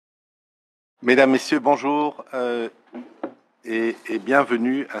Mesdames, Messieurs, bonjour et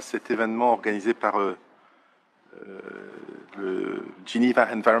bienvenue à cet événement organisé par le Geneva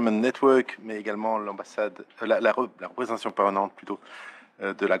Environment Network, mais également l'ambassade, la représentation permanente plutôt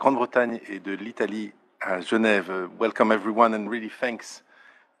de la Grande-Bretagne et de l'Italie à Genève. Welcome everyone and really thanks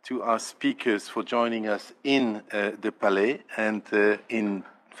to our speakers for joining us in the Palais and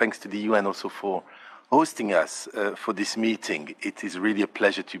thanks to the UN also for hosting us for this meeting. It is really a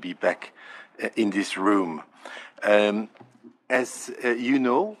pleasure to be back in this room. As you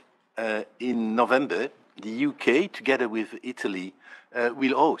know, in November, the UK, together with Italy,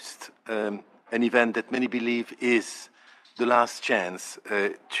 will host an event that many believe is the last chance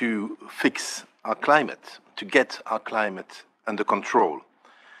to fix our climate, to get our climate under control.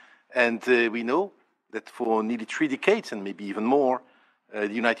 And we know that for nearly 3 decades, and maybe even more, the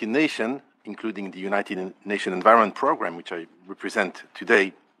United Nations, including the United Nations Environment Programme, which I represent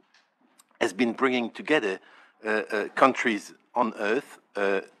today, has been bringing together countries on Earth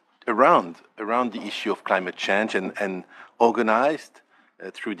around the issue of climate change and organized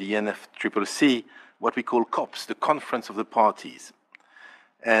through the UNFCCC what we call COPs, the Conference of the Parties.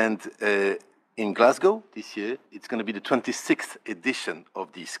 And in Glasgow this year, it's going to be the 26th edition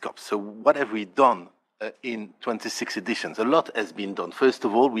of these COPs. So what have we done in 26 editions? A lot has been done. First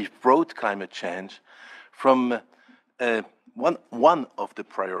of all, we've brought climate change from one of the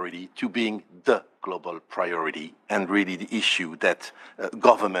priority to being the global priority and really the issue that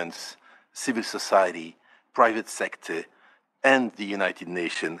governments, civil society, private sector, and the United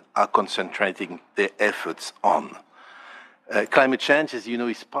Nations are concentrating their efforts on. Climate change, as you know,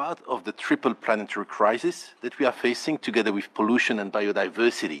 is part of the triple planetary crisis that we are facing together with pollution and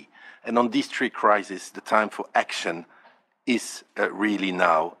biodiversity. And on these 3 crises, the time for action is really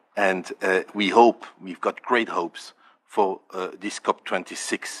now. And we've got great hopes for this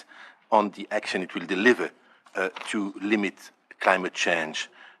COP26 on the action it will deliver to limit climate change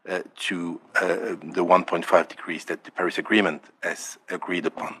to the 1.5 degrees that the Paris Agreement has agreed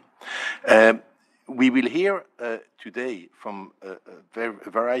upon. We will hear today from a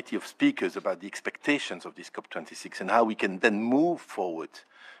variety of speakers about the expectations of this COP26 and how we can then move forward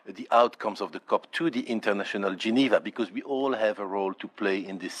the outcomes of the COP to the international Geneva, because we all have a role to play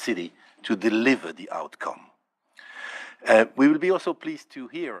in this city to deliver the outcome. We will be also pleased to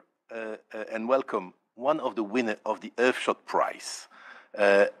hear and welcome one of the winners of the Earthshot Prize.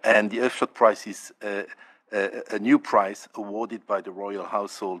 And the Earthshot Prize is a new prize awarded by the Royal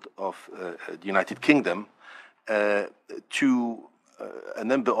Household of the United Kingdom to a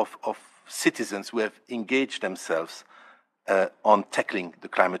number of citizens who have engaged themselves on tackling the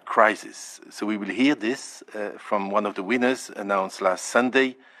climate crisis. So we will hear this from one of the winners announced last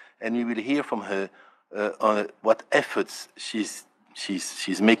Sunday, and we will hear from her on what efforts she's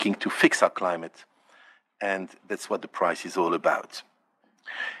making to fix our climate, and that's what the prize is all about.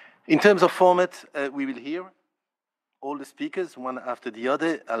 In terms of format, we will hear all the speakers one after the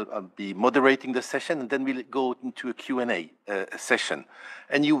other. I'll be moderating the session, and then we'll go into a Q&A session.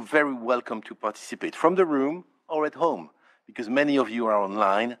 And you're very welcome to participate from the room or at home, because many of you are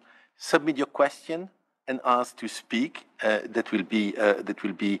online. Submit your question and ask to speak. That will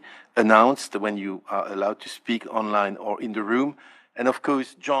be announced when you are allowed to speak online or in the room. And of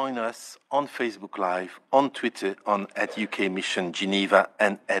course, join us on Facebook Live, on Twitter, at UK Mission Geneva,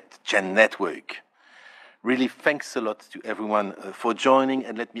 and at Gen Network. Really, thanks a lot to everyone for joining.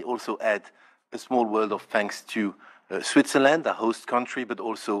 And let me also add a small word of thanks to Switzerland, our host country, but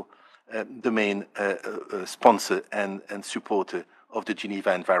also the main sponsor and supporter of the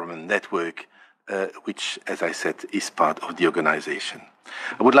Geneva Environment Network, which, as I said, is part of the organization.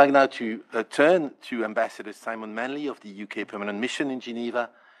 I would like now to turn to Ambassador Simon Manley of the UK Permanent Mission in Geneva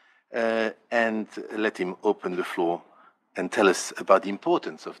and let him open the floor and tell us about the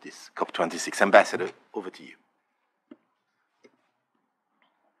importance of this COP26. Ambassador, over to you.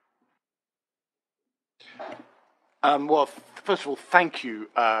 Well, first of all, thank you,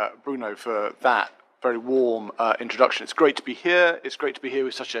 Bruno, for that very warm introduction. It's great to be here. It's great to be here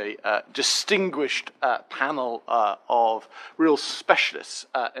with such a distinguished panel of real specialists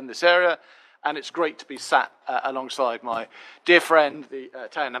in this area. And it's great to be sat alongside my dear friend, the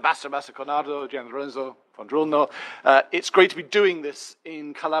Italian ambassador, Ambassador Conardo, Gian Lorenzo Fondrulno. It's great to be doing this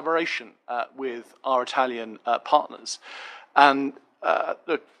in collaboration with our Italian partners. And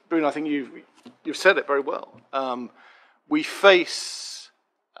look, Bruno, I think you've said it very well. We face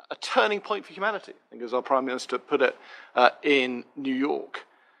a turning point for humanity, I think, as our Prime Minister put it in New York.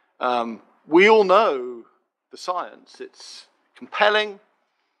 We all know the science. It's compelling,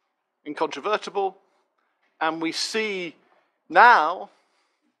 incontrovertible, and we see now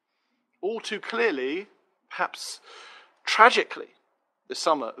all too clearly, perhaps tragically, this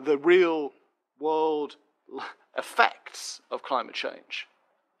summer, the real world effects of climate change.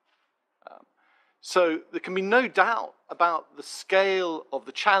 So there can be no doubt about the scale of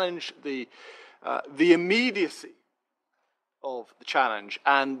the challenge, the immediacy of the challenge,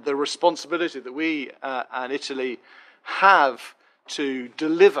 and the responsibility that we and Italy have to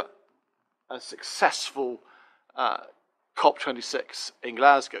deliver a successful COP26 in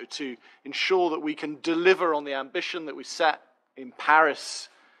Glasgow, to ensure that we can deliver on the ambition that we set in Paris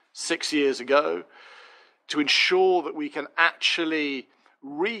 6 years ago, to ensure that we can actually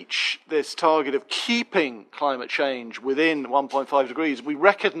reach this target of keeping climate change within 1.5 degrees. We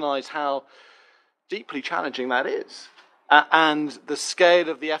recognize how deeply challenging that is, and the scale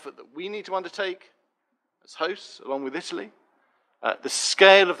of the effort that we need to undertake as hosts, along with Italy, the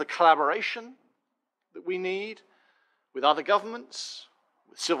scale of the collaboration that we need with other governments,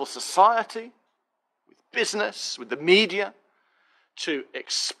 with civil society, with business, with the media, to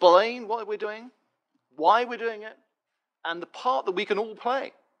explain what we're doing, why we're doing it, and the part that we can all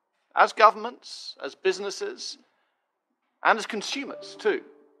play as governments, as businesses, and as consumers too,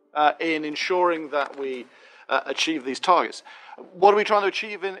 in ensuring that we achieve these targets. What are we trying to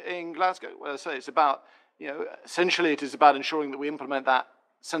achieve in Glasgow? Well, I say it's about, essentially it is about ensuring that we implement that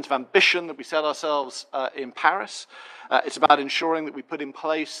sense of ambition that we set ourselves in Paris. It's about ensuring that we put in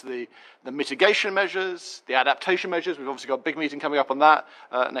place the mitigation measures, the adaptation measures. We've obviously got a big meeting coming up on that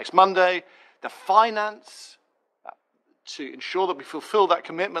next Monday. The finance, to ensure that we fulfill that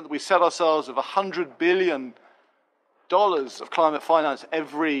commitment that we set ourselves of $100 billion of climate finance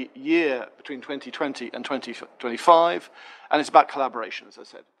every year between 2020 and 2025. And it's about collaboration, as I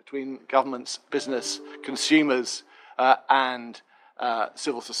said, between governments, business, consumers, and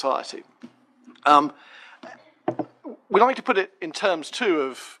civil society. We like to put it in terms, too,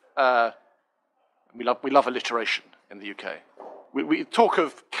 of we love alliteration in the UK. We talk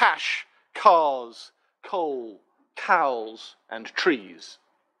of cash, cars, coal, cows, and trees.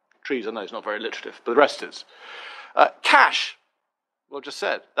 Trees, I know, is not very alliterative, but the rest is. Cash, well, just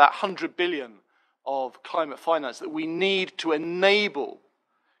said, that $100 billion of climate finance that we need to enable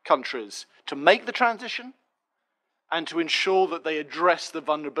countries to make the transition and to ensure that they address the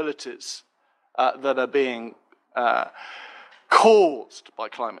vulnerabilities that are being caused by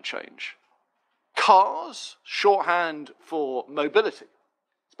climate change. Cars, shorthand for mobility.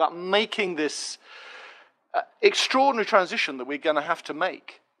 It's about making this extraordinary transition that we're going to have to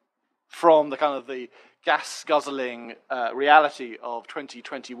make from the kind of the gas-guzzling reality of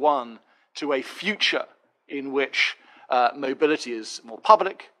 2021 to a future in which mobility is more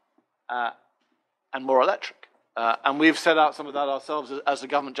public and more electric. And we've set out some of that ourselves as a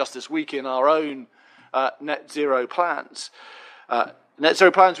government just this week in our own net zero plans. Net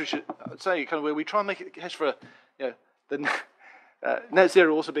zero plans, which I would say, kind of where we try and make it case for the net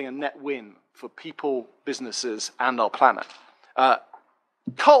zero also being a net win for people, businesses, and our planet.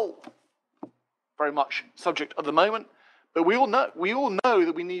 Coal, very much subject at the moment, but we all know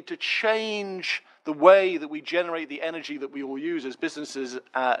that we need to change the way that we generate the energy that we all use as businesses,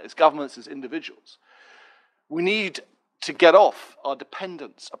 as governments, as individuals. We need to get off our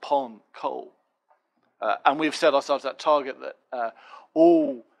dependence upon coal. And we've set ourselves that target that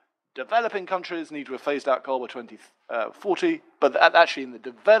all developing countries need to have phased out coal by 2040, but actually in the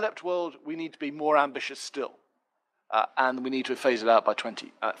developed world, we need to be more ambitious still. And we need to phase it out by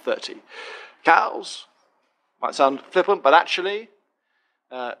 2030. Cows, might sound flippant, but actually,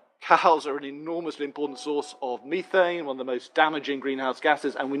 cows are an enormously important source of methane, one of the most damaging greenhouse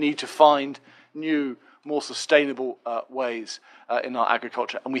gases, and we need to find new, more sustainable ways in our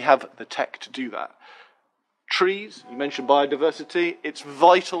agriculture, and we have the tech to do that. Trees, you mentioned biodiversity. It's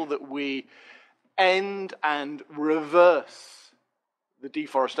vital that we end and reverse the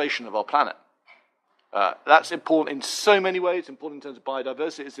deforestation of our planet. That's important in so many ways. It's important in terms of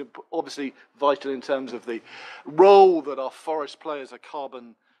biodiversity. It's obviously vital in terms of the role that our forests play as a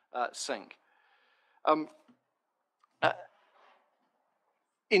carbon sink.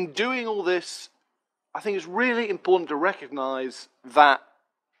 In doing all this, I think it's really important to recognize that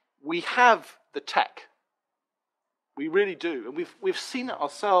we have the tech. We really do. And we've seen it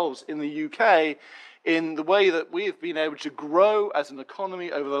ourselves in the UK in the way that we've been able to grow as an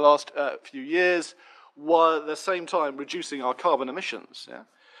economy over the last few years, while at the same time reducing our carbon emissions. Yeah?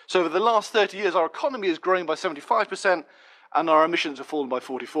 So over the last 30 years, our economy has grown by 75% and our emissions have fallen by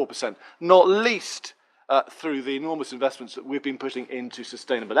 44%, not least through the enormous investments that we've been putting into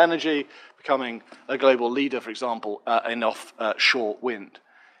sustainable energy, becoming a global leader, for example, in offshore wind.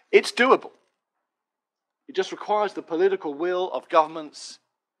 It's doable. It just requires the political will of governments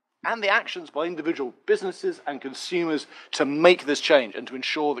and the actions by individual businesses and consumers to make this change and to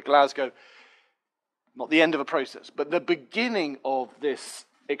ensure that Glasgow, not the end of a process, but the beginning of this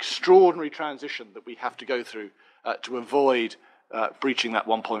extraordinary transition that we have to go through to avoid breaching that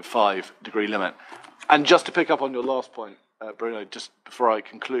 1.5 degree limit. And just to pick up on your last point, Bruno, just before I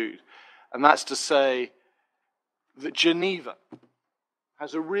conclude, and that's to say that Geneva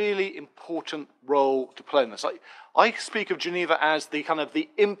has a really important role to play in this. I speak of Geneva as the kind of the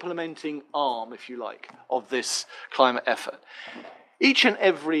implementing arm, if you like, of this climate effort. Each and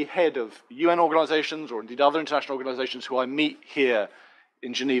every head of UN organizations, or indeed other international organizations who I meet here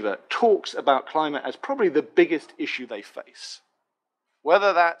in Geneva, talks about climate as probably the biggest issue they face.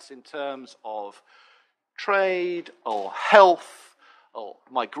 Whether that's in terms of trade, or health, or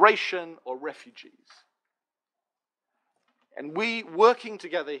migration, or refugees. And we, working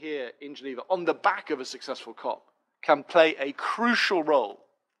together here in Geneva, on the back of a successful COP, can play a crucial role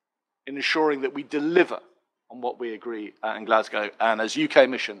in ensuring that we deliver on what we agree in Glasgow. And as UK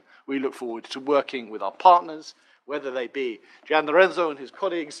mission, we look forward to working with our partners, whether they be Gian Lorenzo and his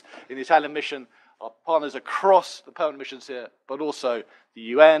colleagues in the Italian mission, our partners across the permanent missions here, but also the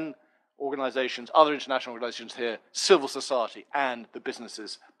UN organizations, other international organizations here, civil society, and the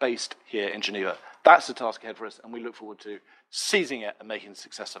businesses based here in Geneva. That's the task ahead for us, and we look forward to seizing it and making a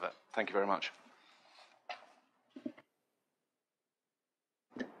success of it. Thank you very much.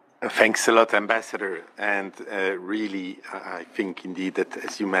 Thanks a lot, Ambassador. And really, I think indeed that,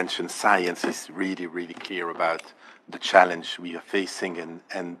 as you mentioned, science is really, really clear about the challenge we are facing,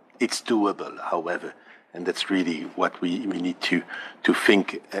 and it's doable, however. And that's really what we need to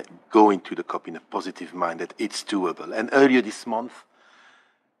think, going to the COP in a positive mind, that it's doable. And earlier this month,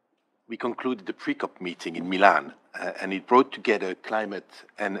 we concluded the pre-COP meeting in Milan, and it brought together climate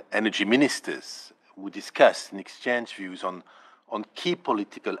and energy ministers who discussed and exchanged views on key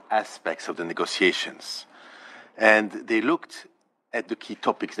political aspects of the negotiations. And they looked at the key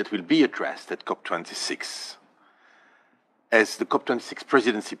topics that will be addressed at COP26. As the COP26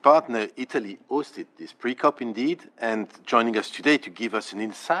 presidency partner, Italy hosted this pre-COP indeed, and joining us today to give us an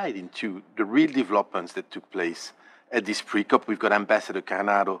insight into the real developments that took place at this pre-COP, we've got Ambassador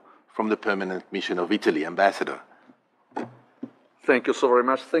Carnaro from the Permanent Mission of Italy. Ambassador. Thank you so very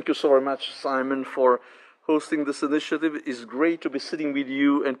much. Thank you so very much, Simon, for hosting this initiative. It's great to be sitting with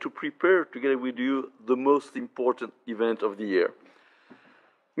you and to prepare together with you the most important event of the year.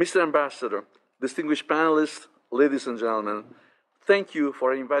 Mr. Ambassador, distinguished panelists, ladies and gentlemen, thank you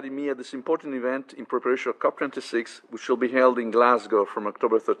for inviting me at this important event in preparation of COP26, which will be held in Glasgow from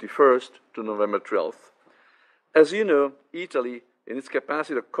October 31st to November 12th. As you know, Italy, in its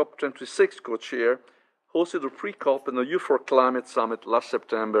capacity of COP26 co-chair, hosted a pre-COP and a Youth for Climate Summit last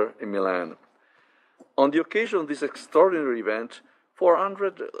September in Milan. On the occasion of this extraordinary event,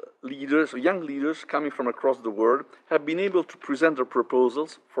 400 leaders, young leaders coming from across the world, have been able to present their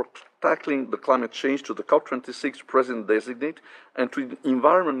proposals for tackling the climate change to the COP26 president-designate and to the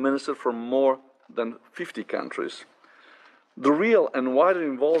environment minister from more than 50 countries. The real and wider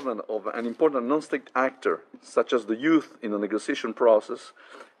involvement of an important non-state actor, such as the youth in the negotiation process,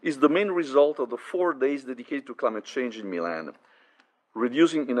 is the main result of the 4 days dedicated to climate change in Milan.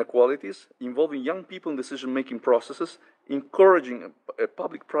 Reducing inequalities, involving young people in decision-making processes, encouraging a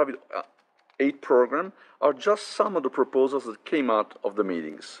public-private aid program are just some of the proposals that came out of the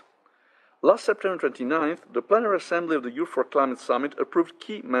meetings. Last September 29th, the Plenary Assembly of the Youth for Climate Summit approved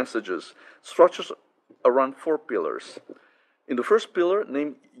key messages structured around 4 pillars. In the first pillar,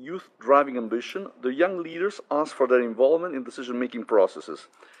 named Youth Driving Ambition, the young leaders asked for their involvement in decision-making processes.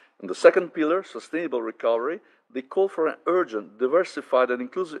 In the second pillar, Sustainable Recovery, they call for an urgent, diversified and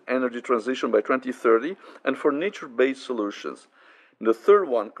inclusive energy transition by 2030 and for nature-based solutions. In the third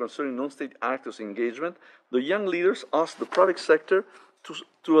one, concerning non-state actors' engagement, the young leaders asked the private sector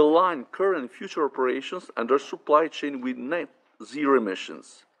to align current and future operations and their supply chain with net zero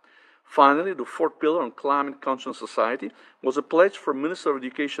emissions. Finally, the fourth pillar on climate-conscious society was a pledge for Minister of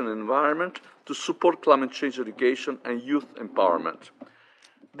Education and Environment to support climate change education and youth empowerment.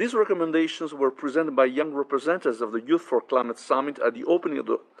 These recommendations were presented by young representatives of the Youth for Climate Summit at the opening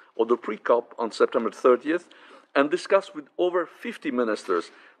of the pre-COP on September 30th and discussed with over 50 ministers,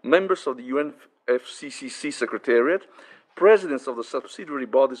 members of the UNFCCC Secretariat, presidents of the subsidiary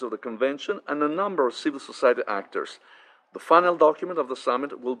bodies of the Convention, and a number of civil society actors. The final document of the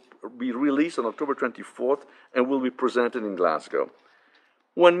summit will be released on October 24th and will be presented in Glasgow.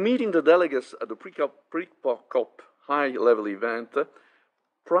 When meeting the delegates at the pre-COP high-level event,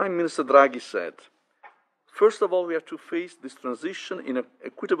 Prime Minister Draghi said, First of all, we have to face this transition in an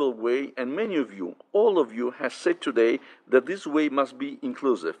equitable way, and many of you, all of you, have said today that this way must be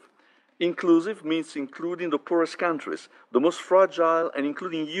inclusive. Inclusive means including the poorest countries, the most fragile, and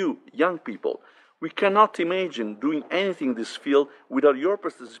including you, young people. We cannot imagine doing anything in this field without your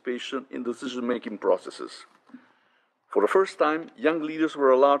participation in decision-making processes. For the first time, young leaders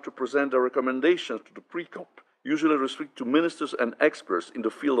were allowed to present their recommendations to the pre-COP, usually restricted to ministers and experts in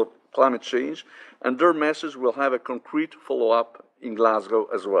the field of climate change, and their message will have a concrete follow-up in Glasgow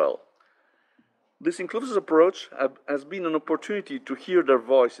as well. This inclusive approach has been an opportunity to hear their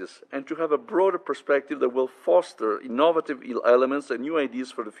voices and to have a broader perspective that will foster innovative elements and new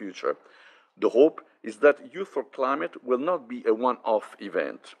ideas for the future. The hope is that Youth for Climate will not be a one-off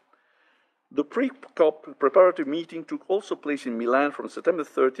event. The pre-COP preparatory meeting took also place in Milan from September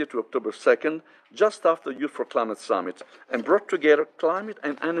 30th to October 2nd, just after the Youth for Climate Summit, and brought together climate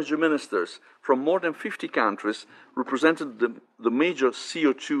and energy ministers from more than 50 countries, representing the major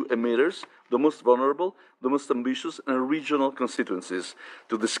CO2 emitters, the most vulnerable, the most ambitious, and regional constituencies,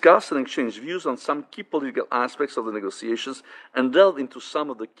 to discuss and exchange views on some key political aspects of the negotiations and delve into some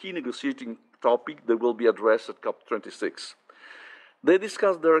of the key negotiating topics that will be addressed at COP26. They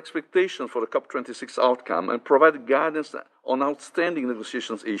discussed their expectations for the COP26 outcome and provided guidance on outstanding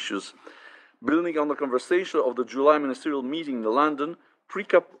negotiations issues. Building on the conversation of the July ministerial meeting in London,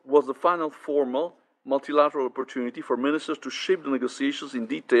 pre-COP was the final formal multilateral opportunity for ministers to shape the negotiations in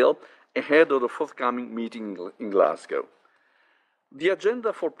detail ahead of the forthcoming meeting in Glasgow. The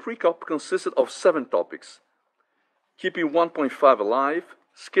agenda for pre-COP consisted of 7 topics: keeping 1.5 alive,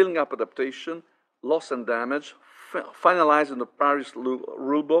 scaling up adaptation, loss and damage, finalizing the Paris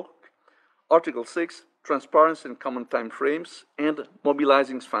rulebook, Article 6, transparency and common time frames, and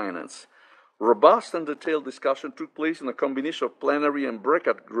mobilizing finance. Robust and detailed discussion took place in a combination of plenary and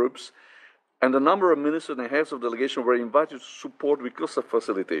breakout groups, and a number of ministers and heads of delegation were invited to support with cost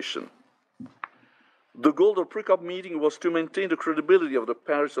facilitation. The goal of the pre-COP meeting was to maintain the credibility of the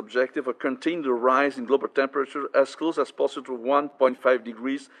Paris objective of containing the rise in global temperature as close as possible to 1.5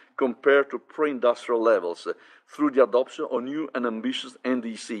 degrees compared to pre-industrial levels through the adoption of new and ambitious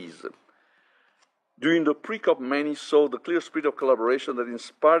NDCs. During the pre-COP, many saw the clear spirit of collaboration that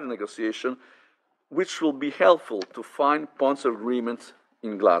inspired the negotiation, which will be helpful to find points of agreement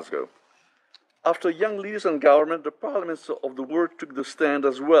in Glasgow. After young leaders and government, the parliaments of the world took the stand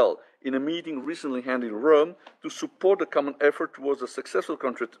as well in a meeting recently held in Rome to support the common effort towards a successful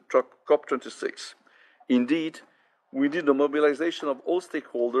COP26. Indeed, we need the mobilization of all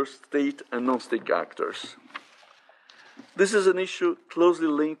stakeholders, state and non-state actors. This is an issue closely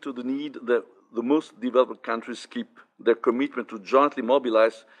linked to the need that the most developed countries keep their commitment to jointly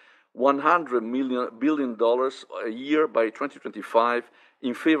mobilize $100 billion a year by 2025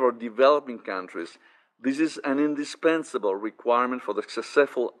 in favor of developing countries. This is an indispensable requirement for the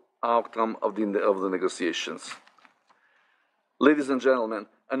successful outcome of the negotiations. Ladies and gentlemen,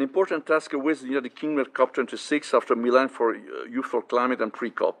 an important task awaits the United Kingdom at COP26 after Milan for Youth for Climate and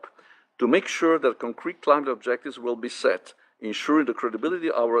pre-COP, to make sure that concrete climate objectives will be set, ensuring the credibility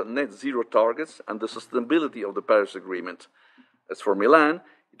of our net zero targets and the sustainability of the Paris Agreement. As for Milan,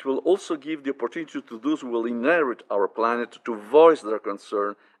 it will also give the opportunity to those who will inherit our planet to voice their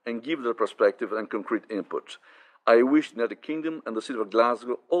concern and give their perspective and concrete input. I wish the United Kingdom and the city of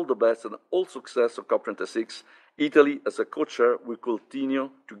Glasgow all the best and all success of COP26. Italy, as a co-chair, will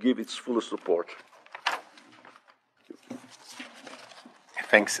continue to give its full support.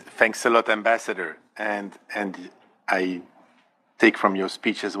 Thanks a lot, Ambassador. And I take from your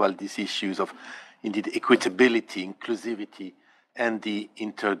speech as well these issues of, indeed, equitability, inclusivity, and the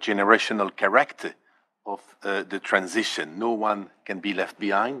intergenerational character of the transition. No one can be left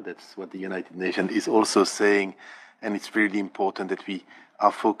behind. That's what the United Nations is also saying, and it's really important that we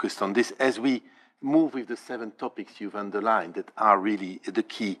are focused on this as we move with the 7 topics you've underlined that are really the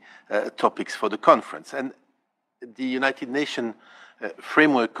key topics for the conference. And the United Nations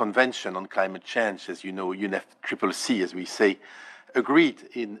Framework Convention on Climate Change, as you know, UNFCCC, as we say, agreed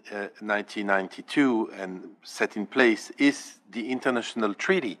in 1992 and set in place, is the international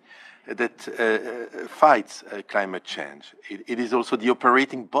treaty that fights climate change. It is also the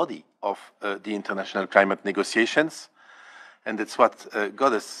operating body of the international climate negotiations, and that's what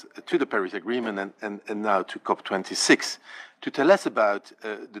got us to the Paris Agreement and now to COP26. To tell us about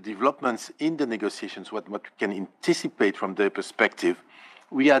the developments in the negotiations, what we can anticipate from their perspective,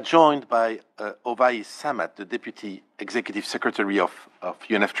 we are joined by Ovais Samat, the Deputy Executive Secretary of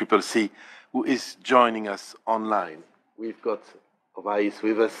UNFCCC, who is joining us online. We've got Ovais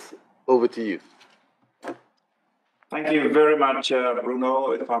with us. Over to you. Thank you very much,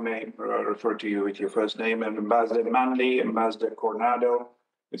 Bruno, if I may refer to you with your first name, and Ambassador Manley, Ambassador Coronado.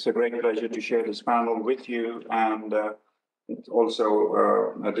 It's a great pleasure to share this panel with you, and it's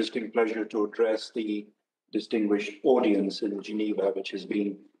also a distinct pleasure to address the distinguished audience in Geneva, which has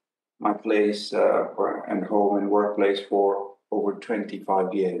been my place and home and workplace for over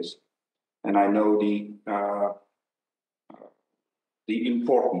 25 years. And I know the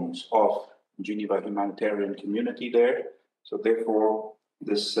importance of Geneva humanitarian community there. So therefore,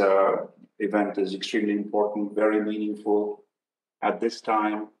 this event is extremely important, very meaningful at this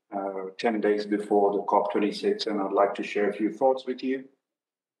time, 10 days before the COP26, and I'd like to share a few thoughts with you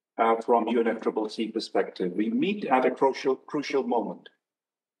from UNFCCC perspective. We meet at a crucial moment.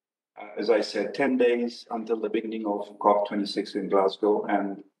 As I said, 10 days until the beginning of COP26 in Glasgow,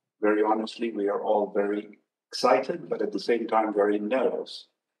 and very honestly, we are all very excited, but at the same time, very nervous.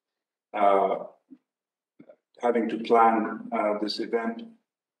 Having to plan this event,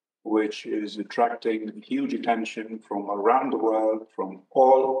 which is attracting huge attention from around the world, from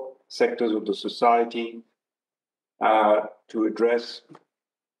all sectors of the society, to address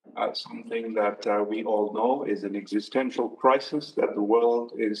something that we all know is an existential crisis that the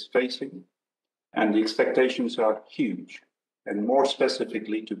world is facing. And the expectations are huge, and more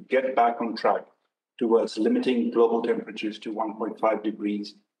specifically, to get back on track towards limiting global temperatures to 1.5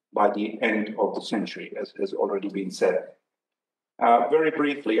 degrees by the end of the century, as has already been said. Very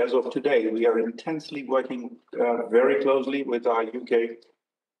briefly, as of today, we are intensely working very closely with our the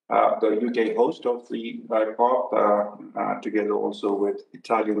UK host of the COP, together also with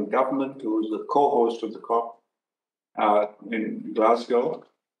Italian government, who is the co-host of the COP in Glasgow.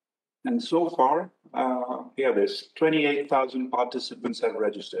 And so far, here there's 28,000 participants have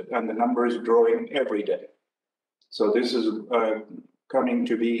registered, and the number is growing every day. So this is coming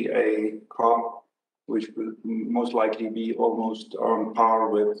to be a COP which will most likely be almost on par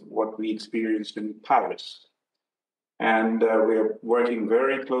with what we experienced in Paris. And we are working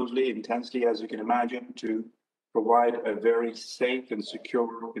very closely, intensely, as you can imagine, to provide a very safe and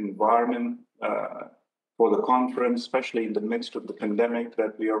secure environment for the conference, especially in the midst of the pandemic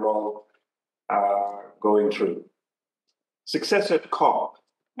that we are all going through. Success at COP,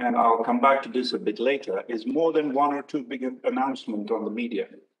 and I'll come back to this a bit later, is more than one or two big announcements on the media.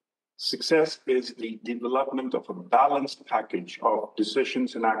 Success is the development of a balanced package of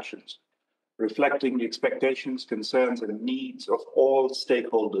decisions and actions, reflecting the expectations, concerns, and needs of all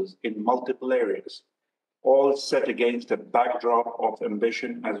stakeholders in multiple areas, all set against a backdrop of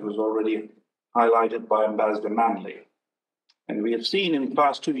ambition, as was already highlighted by Ambassador Manley. And we have seen in the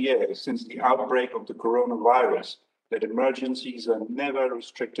past 2 years, since the outbreak of the coronavirus, that emergencies are never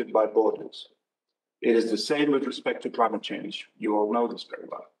restricted by borders. It is the same with respect to climate change. You all know this very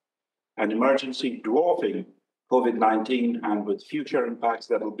well. An emergency dwarfing COVID-19 and with future impacts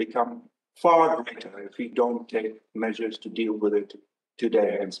that will become far greater if we don't take measures to deal with it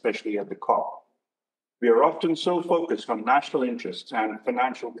today, and especially at the COP. We are often so focused on national interests and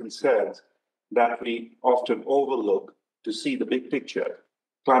financial concerns that we often overlook to see the big picture.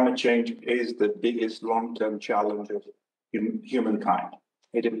 Climate change is the biggest long-term challenge of humankind.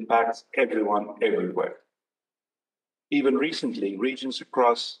 It impacts everyone, everywhere. Even recently, regions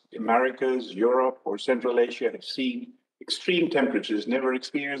across Americas, Europe, or Central Asia have seen extreme temperatures never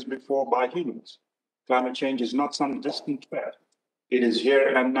experienced before by humans. Climate change is not some distant threat. It is here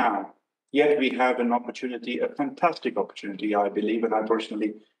and now. Yet we have an opportunity, a fantastic opportunity, I believe, and I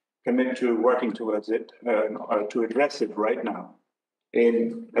personally commit to working towards it, to address it right now.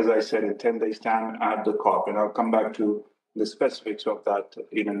 As I said, in 10 days' time at the COP, and I'll come back to the specifics of that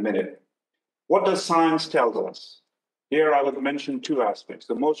in a minute. What does science tell us? Here I would mention two aspects.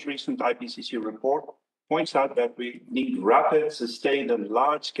 The most recent IPCC report points out that we need rapid, sustained, and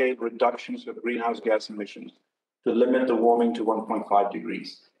large-scale reductions of greenhouse gas emissions to limit the warming to 1.5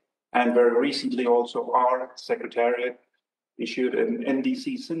 degrees. And very recently also our Secretariat issued an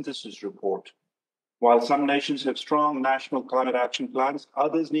NDC synthesis report. While some nations have strong national climate action plans,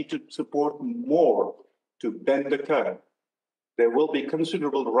 others need to support more to bend the curve. There will be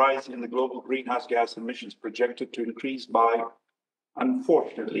considerable rise in the global greenhouse gas emissions projected to increase by,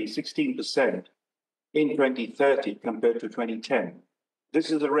 unfortunately, 16% in 2030 compared to 2010. This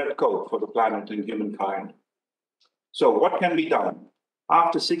is a red coat for the planet and humankind. So what can be done?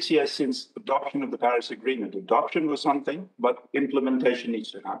 After 6 years since adoption of the Paris Agreement, adoption was something, but implementation needs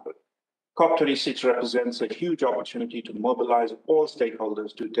to happen. COP26 represents a huge opportunity to mobilize all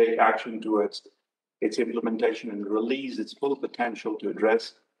stakeholders to take action towards its implementation and release its full potential to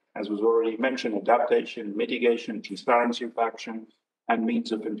address, as was already mentioned, adaptation, mitigation, transparency of action, and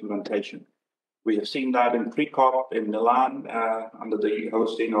means of implementation. We have seen that in pre-COP in Milan under the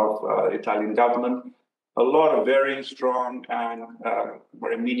hosting of Italian government. A lot of very strong and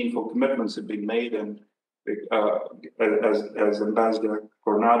very meaningful commitments have been made, and as Ambassador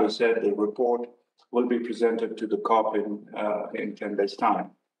Coronado said, the report will be presented to the COP in 10 days'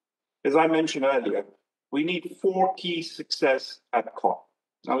 time. As I mentioned earlier, we need 4 key success at COP.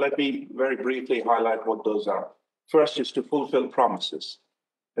 Now, let me very briefly highlight what those are. First is to fulfill promises.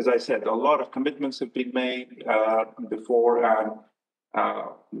 As I said, a lot of commitments have been made before, and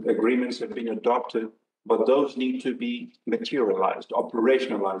agreements have been adopted, but those need to be materialized,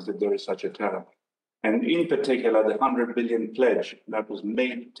 operationalized, if there is such a term. And in particular, the 100 billion pledge that was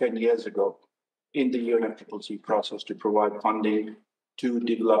made 10 years ago in the UNFCCC process to provide funding to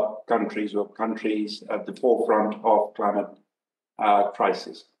developed countries or countries at the forefront of climate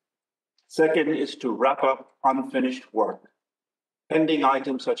crisis. Second is to wrap up unfinished work. Pending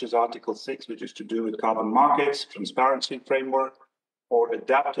items such as Article 6, which is to do with carbon markets, transparency framework, or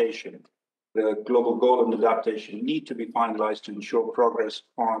adaptation. The global goal and adaptation need to be finalized to ensure progress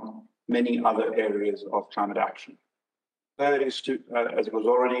on many other areas of climate action. Third is to, as was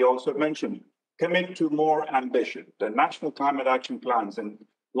already also mentioned, commit to more ambition. The national climate action plans and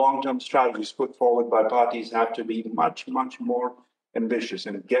long-term strategies put forward by parties have to be much, much more ambitious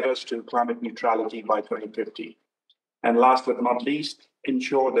and get us to climate neutrality by 2050. And last but not least,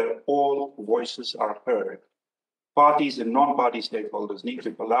 ensure that all voices are heard. Parties and non-party stakeholders need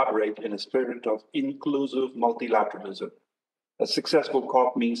to collaborate in a spirit of inclusive multilateralism. A successful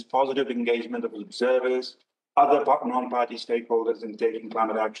COP means positive engagement of observers, other non-party stakeholders in taking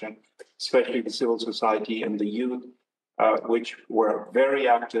climate action, especially the civil society and the youth, which were very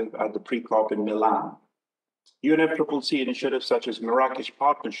active at the pre-COP in Milan. UNFCCC initiatives such as Marrakesh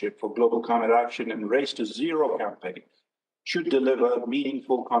Partnership for Global Climate Action and Race to Zero campaign should deliver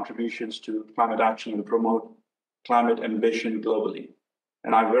meaningful contributions to climate action and promote climate ambition globally.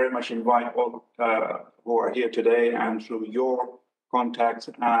 And I very much invite all who are here today and through your contacts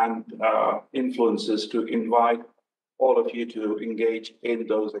and influences to invite all of you to engage in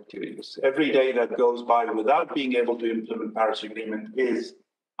those activities. Every day that goes by without being able to implement Paris Agreement is,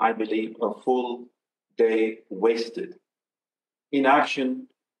 I believe, a full day wasted. Inaction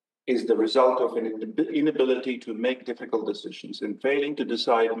is the result of an inability to make difficult decisions, and failing to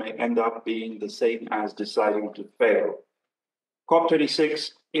decide may end up being the same as deciding to fail.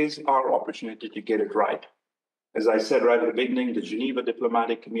 COP26 is our opportunity to get it right. As I said right at the beginning, the Geneva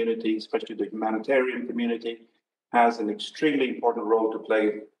diplomatic community, especially the humanitarian community, has an extremely important role to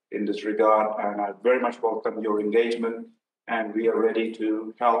play in this regard, and I very much welcome your engagement, and we are ready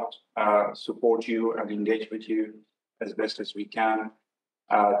to help support you and engage with you as best as we can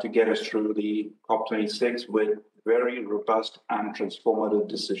to get us through the COP26 with very robust and transformative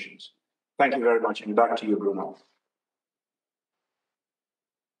decisions. Thank you very much, and back to you, Bruno.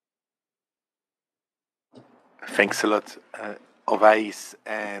 Thanks a lot, Ovais,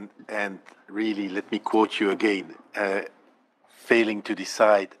 and really, let me quote you again. Failing to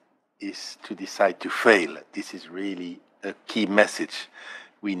decide is to decide to fail. This is really a key message.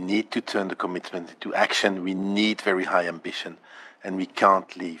 We need to turn the commitment into action. We need very high ambition, and we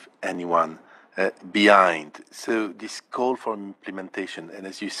can't leave anyone behind. So this call for implementation, and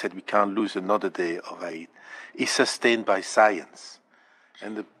as you said, we can't lose another day of it, is sustained by science.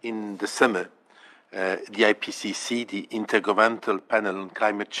 And in the summer, the IPCC, the Intergovernmental Panel on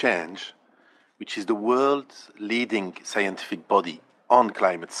Climate Change, which is the world's leading scientific body on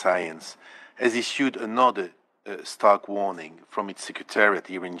climate science, has issued another stark warning from its secretariat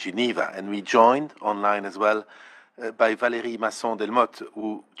here in Geneva. And we joined online as well by Valérie Masson-Delmotte,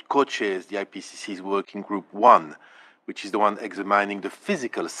 who co-chairs the IPCC's Working Group 1, which is the one examining the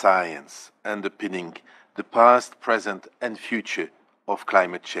physical science underpinning the past, present, and future of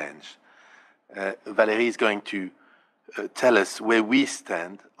climate change. Valérie is going to tell us where we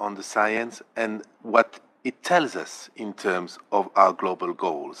stand on the science and what it tells us in terms of our global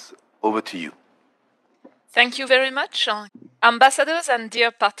goals. Over to you. Thank you very much. Ambassadors and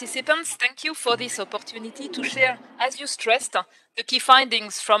dear participants, thank you for this opportunity to share, as you stressed, the key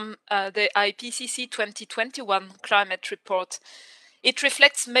findings from the IPCC 2021 climate report. It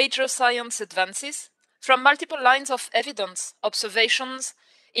reflects major science advances from multiple lines of evidence, observations,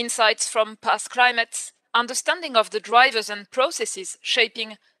 insights from past climates, understanding of the drivers and processes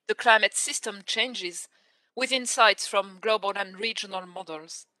shaping the climate system changes, with insights from global and regional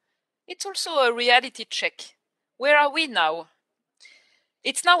models. It's also a reality check. Where are we now?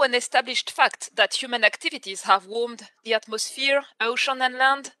 It's now an established fact that human activities have warmed the atmosphere, ocean and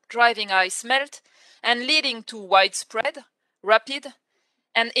land, driving ice melt, and leading to widespread, rapid,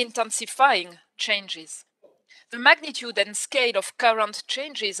 and intensifying changes. The magnitude and scale of current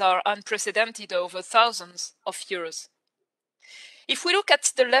changes are unprecedented over thousands of years. If we look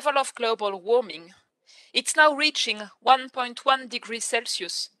at the level of global warming, it's now reaching 1.1 degrees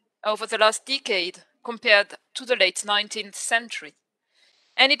Celsius over the last decade compared to the late 19th century.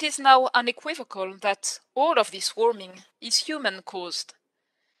 And it is now unequivocal that all of this warming is human-caused.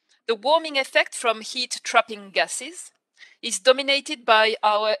 The warming effect from heat-trapping gases is dominated by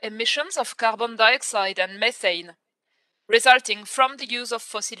our emissions of carbon dioxide and methane, resulting from the use of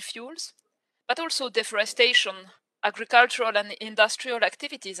fossil fuels, but also deforestation, agricultural and industrial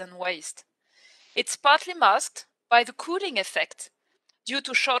activities and waste. It's partly masked by the cooling effect due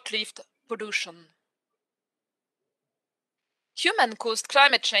to short-lived pollution. Human-caused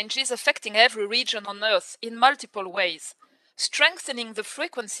climate change is affecting every region on Earth in multiple ways, strengthening the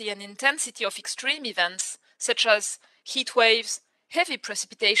frequency and intensity of extreme events such as heat waves, heavy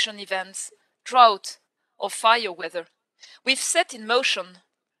precipitation events, drought, or fire weather. We've set in motion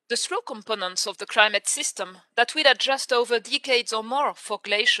the slow components of the climate system that will adjust over decades or more for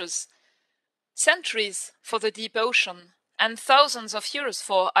glaciers, centuries for the deep ocean, and thousands of years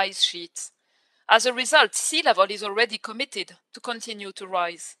for ice sheets. As a result, sea level is already committed to continue to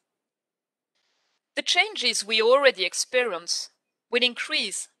rise. The changes we already experience will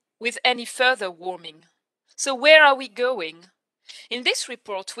increase with any further warming. So where are we going? In this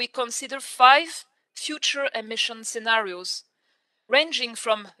report, we consider 5 future emission scenarios, ranging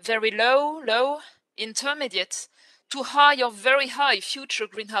from very low, intermediate, to high or very high future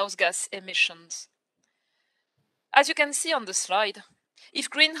greenhouse gas emissions. As you can see on the slide, if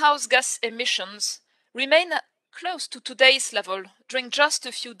greenhouse gas emissions remain close to today's level during just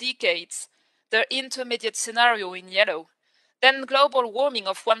a few decades, the intermediate scenario in yellow, then global warming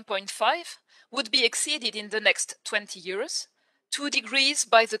of 1.5 would be exceeded in the next 20 years, 2 degrees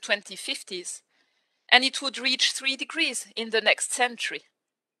by the 2050s, and it would reach 3 degrees in the next century.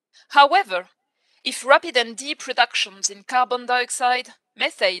 However, if rapid and deep reductions in carbon dioxide,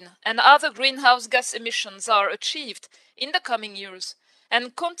 methane, and other greenhouse gas emissions are achieved in the coming years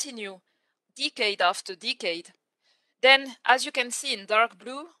and continue decade after decade, then, as you can see in dark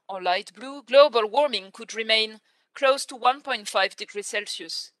blue or light blue, global warming could remain close to 1.5 degrees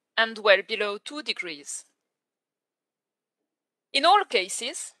Celsius and well below 2 degrees. In all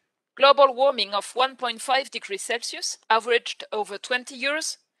cases, global warming of 1.5 degrees Celsius, averaged over 20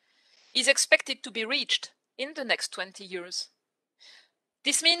 years, is expected to be reached in the next 20 years.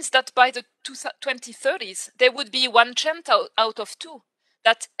 This means that by the 2030s, there would be 1 chance out of 2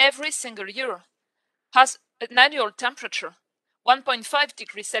 that every single year has an annual temperature 1.5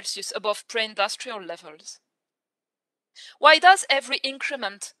 degrees Celsius above pre-industrial levels. Why does every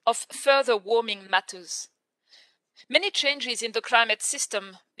increment of further warming matters? Many changes in the climate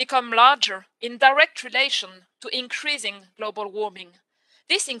system become larger in direct relation to increasing global warming.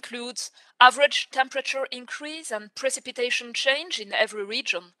 This includes average temperature increase and precipitation change in every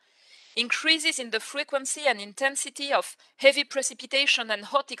region, increases in the frequency and intensity of heavy precipitation and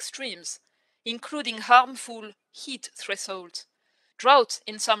hot extremes, including harmful heat thresholds, drought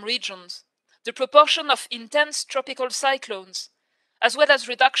in some regions, the proportion of intense tropical cyclones, as well as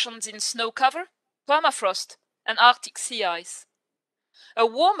reductions in snow cover, permafrost, and Arctic sea ice. A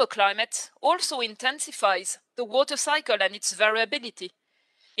warmer climate also intensifies the water cycle and its variability,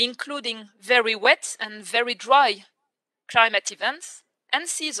 including very wet and very dry climate events and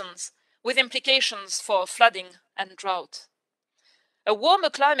seasons with implications for flooding and drought. A warmer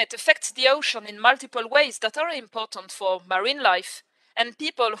climate affects the ocean in multiple ways that are important for marine life and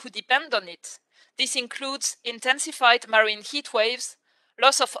people who depend on it. This includes intensified marine heat waves,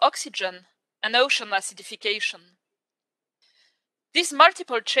 loss of oxygen, and ocean acidification. These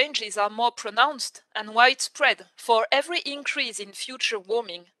multiple changes are more pronounced and widespread for every increase in future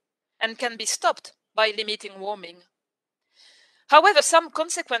warming and can be stopped by limiting warming. However, some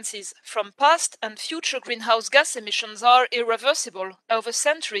consequences from past and future greenhouse gas emissions are irreversible over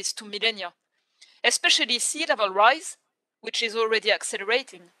centuries to millennia, especially sea level rise, which is already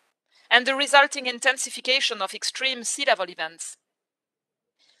accelerating, and the resulting intensification of extreme sea level events.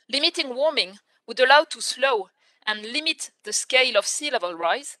 Limiting warming would allow to slow and limit the scale of sea level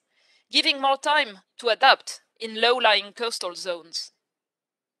rise, giving more time to adapt in low-lying coastal zones.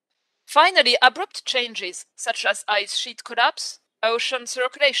 Finally, abrupt changes such as ice sheet collapse, ocean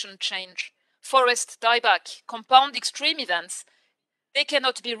circulation change, forest dieback, compound extreme events, they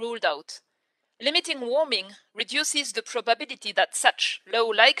cannot be ruled out. Limiting warming reduces the probability that such low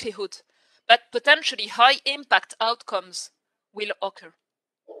likelihood but potentially high impact outcomes will occur.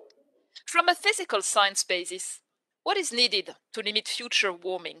 From a physical science basis, What is needed to limit future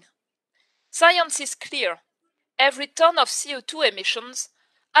warming? Science is clear. Every ton of CO2 emissions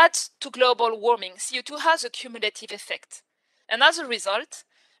adds to global warming. CO2 has a cumulative effect. And as a result,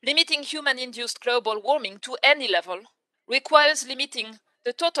 limiting human-induced global warming to any level requires limiting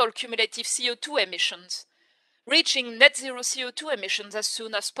the total cumulative CO2 emissions, reaching net zero CO2 emissions as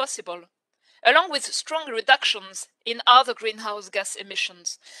soon as possible, along with strong reductions in other greenhouse gas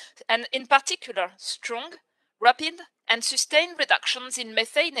emissions, and in particular, strong, rapid, and sustained reductions in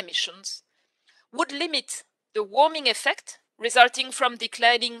methane emissions would limit the warming effect resulting from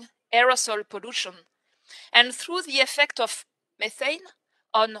declining aerosol pollution, and through the effect of methane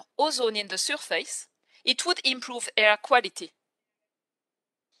on ozone in the surface, it would improve air quality.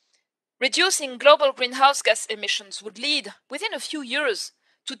 Reducing global greenhouse gas emissions would lead, within a few years,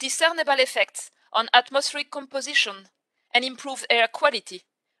 to discernible effects on atmospheric composition and improved air quality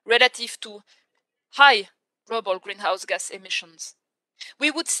relative to high global greenhouse gas emissions.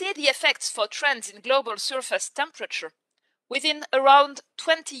 We would see the effects for trends in global surface temperature within around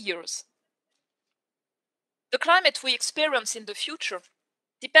 20 years. The climate we experience in the future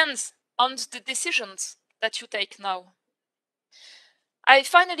depends on the decisions that you take now. I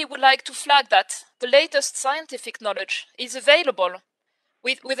finally would like to flag that the latest scientific knowledge is available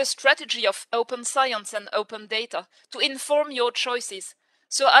with a strategy of open science and open data to inform your choices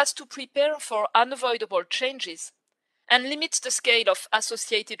so as to prepare for unavoidable changes and limit the scale of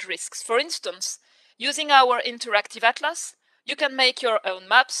associated risks. For instance, using our interactive atlas, you can make your own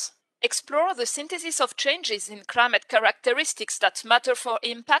maps, explore the synthesis of changes in climate characteristics that matter for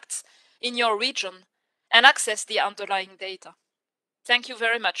impacts in your region, and access the underlying data. Thank you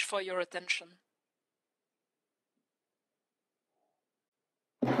very much for your attention.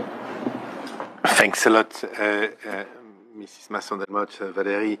 Thanks a lot, Mrs. Masson-Delmotte,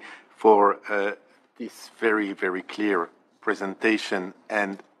 Valérie, for this very, very clear presentation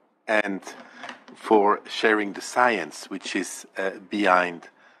and for sharing the science which is behind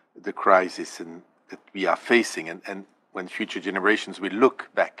the crisis that we are facing. And when future generations will look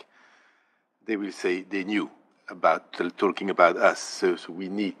back, they will say they knew about talking about us. So we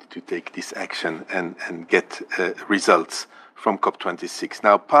need to take this action and get results from COP26.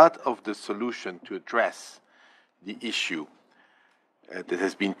 Now, part of the solution to address the issue that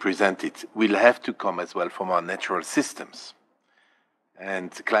has been presented will have to come as well from our natural systems.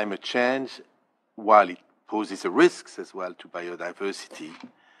 And climate change, while it poses a risk as well to biodiversity,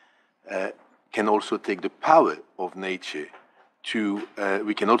 can also take the power of nature to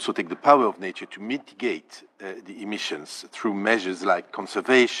mitigate the emissions through measures like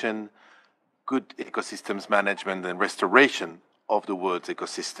conservation, good ecosystems management, and restoration of the world's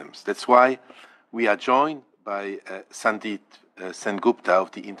ecosystems. That's why we are joined by Sandeep Sengupta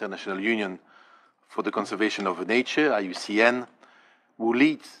of the International Union for the Conservation of Nature, IUCN, who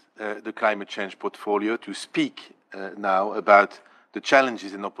leads the climate change portfolio, to speak now about the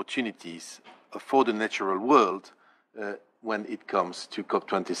challenges and opportunities for the natural world when it comes to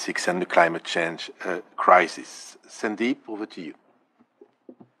COP26 and the climate change crisis. Sandeep, over to you.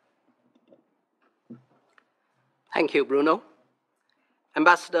 Thank you, Bruno.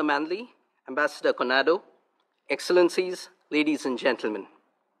 Ambassador Manley, Ambassador Conado, Excellencies, ladies and gentlemen.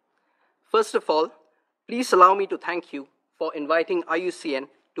 First of all, please allow me to thank you for inviting IUCN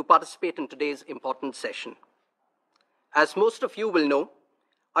to participate in today's important session. As most of you will know,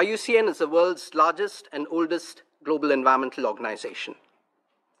 IUCN is the world's largest and oldest global environmental organization.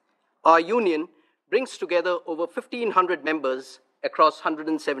 Our union brings together over 1,500 members across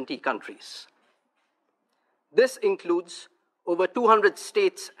 170 countries. This includes over 200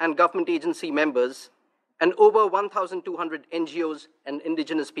 states and government agency members and over 1,200 NGOs and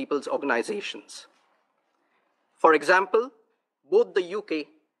indigenous peoples organizations. For example, both the UK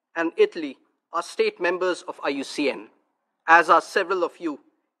and Italy are state members of IUCN, as are several of you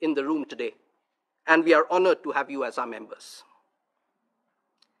in the room today, and we are honored to have you as our members.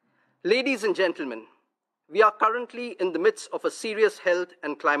 Ladies and gentlemen, we are currently in the midst of a serious health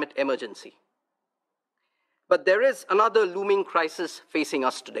and climate emergency. But there is another looming crisis facing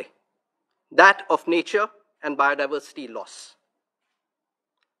us today, that of nature and biodiversity loss.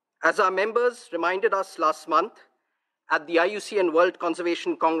 As our members reminded us last month at the IUCN World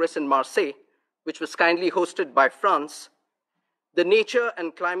Conservation Congress in Marseille, which was kindly hosted by France, the nature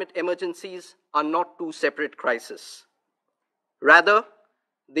and climate emergencies are not two separate crises. Rather,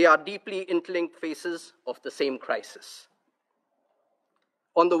 they are deeply interlinked phases of the same crisis.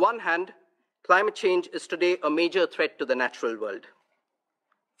 On the one hand, climate change is today a major threat to the natural world.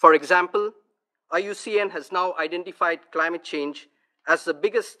 For example, IUCN has now identified climate change as the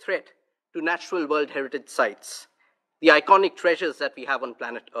biggest threat to natural World Heritage sites, the iconic treasures that we have on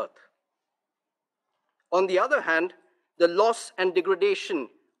planet Earth. On the other hand, the loss and degradation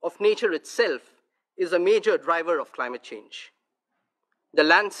of nature itself is a major driver of climate change. The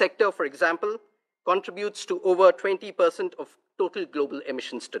land sector, for example, contributes to over 20% of total global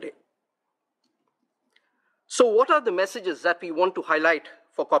emissions today. So what are the messages that we want to highlight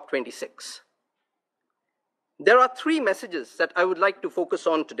for COP26? There are three messages that I would like to focus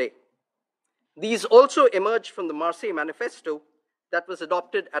on today. These also emerge from the Marseille Manifesto that was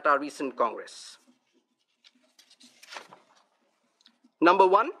adopted at our recent Congress. Number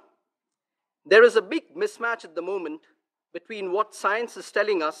one, there is a big mismatch at the moment between what science is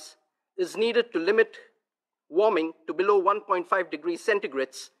telling us is needed to limit warming to below 1.5 degrees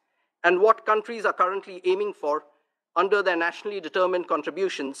centigrade and what countries are currently aiming for under their nationally determined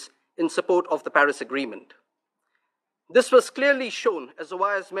contributions in support of the Paris Agreement. This was clearly shown, as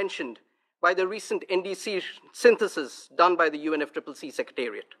Owais mentioned, by the recent NDC synthesis done by the UNFCCC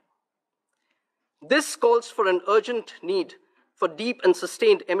Secretariat. This calls for an urgent need for deep and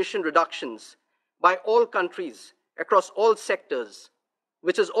sustained emission reductions by all countries across all sectors,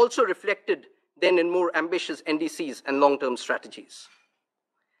 which is also reflected then in more ambitious NDCs and long-term strategies.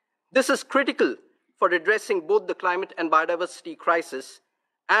 This is critical for addressing both the climate and biodiversity crisis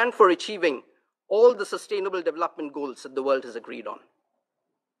and for achieving all the sustainable development goals that the world has agreed on.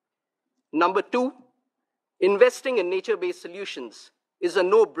 Number two, investing in nature-based solutions is a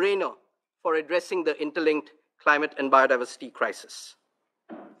no-brainer for addressing the interlinked climate and biodiversity crisis.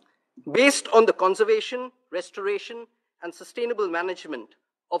 Based on the conservation, restoration, and sustainable management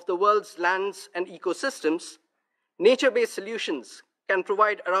of the world's lands and ecosystems, nature-based solutions can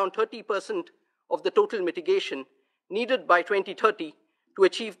provide around 30% of the total mitigation needed by 2030 to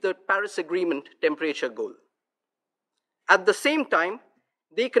achieve the Paris Agreement temperature goal. At the same time,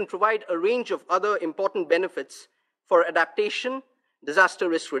 they can provide a range of other important benefits for adaptation, disaster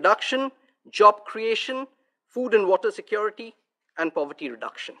risk reduction, job creation, food and water security, and poverty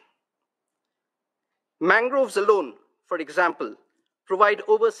reduction. Mangroves alone, for example, provide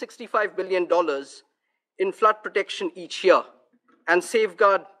over $65 billion in flood protection each year and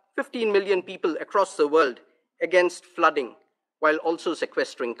safeguard 15 million people across the world against flooding while also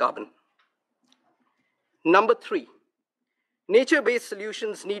sequestering carbon. Number three, nature-based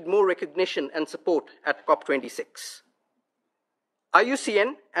solutions need more recognition and support at COP26.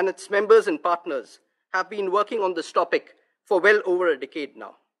 IUCN and its members and partners have been working on this topic for well over a decade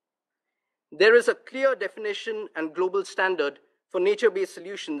now. There is a clear definition and global standard for nature-based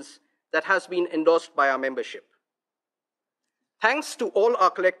solutions that has been endorsed by our membership. Thanks to all our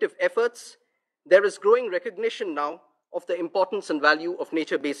collective efforts, there is growing recognition now of the importance and value of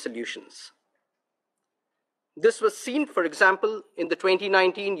nature-based solutions. This was seen, for example, in the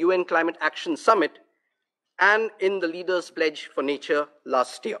 2019 UN Climate Action Summit and in the Leaders' Pledge for Nature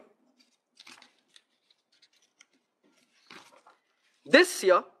last year. This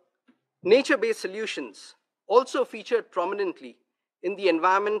year, nature-based solutions also featured prominently in the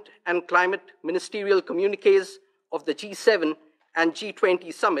environment and climate ministerial communiques of the G7 and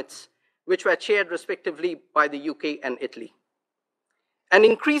G20 summits, which were chaired respectively by the UK and Italy. An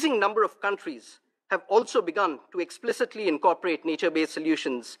increasing number of countries have also begun to explicitly incorporate nature-based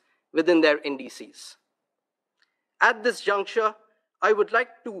solutions within their NDCs. At this juncture, I would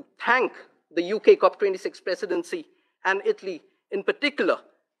like to thank the UK COP26 presidency and Italy in particular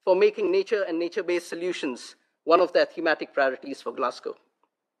for making nature and nature-based solutions one of their thematic priorities for Glasgow.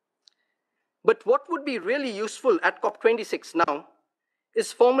 But what would be really useful at COP26 now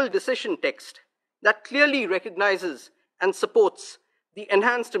is formal decision text that clearly recognizes and supports the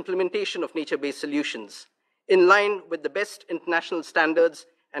enhanced implementation of nature-based solutions in line with the best international standards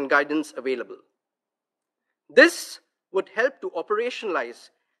and guidance available. This would help to operationalize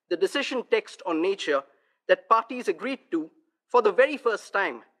the decision text on nature that parties agreed to for the very first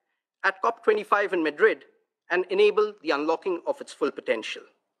time at COP25 in Madrid and enable the unlocking of its full potential.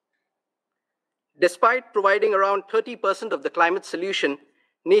 Despite providing around 30% of the climate solution,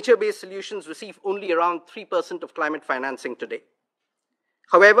 nature-based solutions receive only around 3% of climate financing today.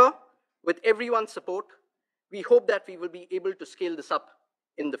 However, with everyone's support, we hope that we will be able to scale this up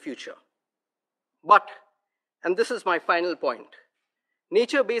in the future. But, and this is my final point,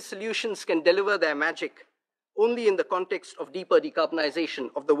 nature-based solutions can deliver their magic only in the context of deeper decarbonization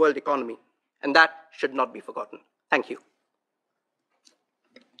of the world economy, and that should not be forgotten. Thank you.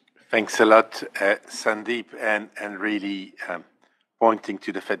 Thanks a lot, Sandeep, and really pointing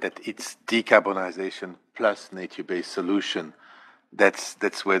to the fact that it's decarbonization plus nature-based solution.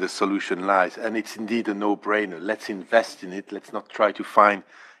 That's where the solution lies, and it's indeed a no-brainer. Let's invest in it. Let's not try to find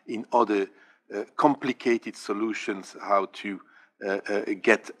in other complicated solutions how to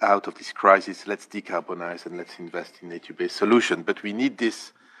get out of this crisis. Let's decarbonize and let's invest in nature-based solutions. But we need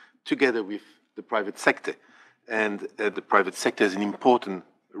this together with the private sector. And the private sector has an important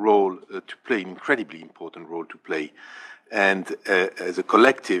role to play, an incredibly important role to play. And as a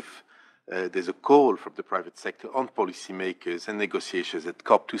collective, there's a call from the private sector on policymakers and negotiators at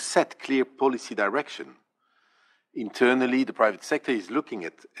COP to set clear policy direction. Internally, the private sector is looking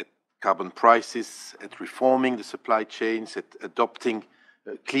at carbon prices, at reforming the supply chains, at adopting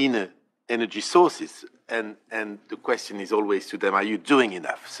cleaner energy sources. And the question is always to them, are you doing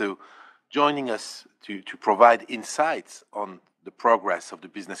enough? So joining us to provide insights on the progress of the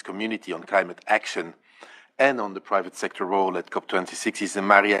business community on climate action and on the private sector role at COP26 is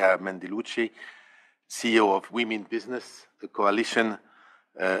Maria Mendilucci, CEO of Women Business, a coalition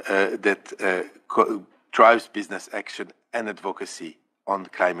that drives business action and advocacy on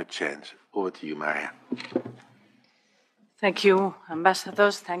climate change. Over to you, Maria. Thank you,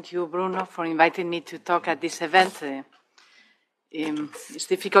 ambassadors. Thank you, Bruno, for inviting me to talk at this event. It's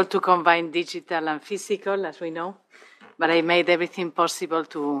difficult to combine digital and physical, as we know, but I made everything possible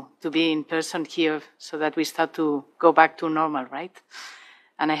to be in person here so that we start to go back to normal, right?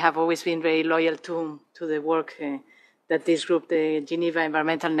 And I have always been very loyal to the work that this group, the Geneva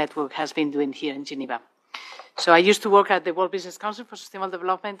Environment Network, has been doing here in Geneva. So I used to work at the World Business Council for Sustainable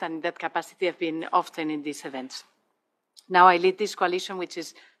Development, and in that capacity I've been often in these events. Now I lead this coalition, which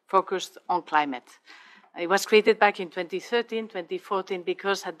is focused on climate. It was created back in 2013, 2014,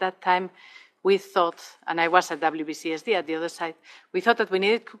 because at that time we thought, and I was at WBCSD at the other side, we thought that we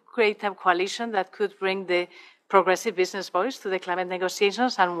needed to create a coalition that could bring the progressive business voice to the climate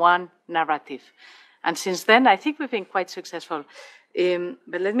negotiations and one narrative. And since then, I think we've been quite successful.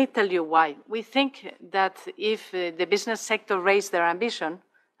 But let me tell you why. We think that if the business sector raise their ambition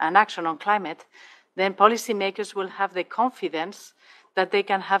and action on climate, then policymakers will have the confidence that they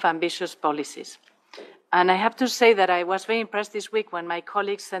can have ambitious policies. And I have to say that I was very impressed this week when my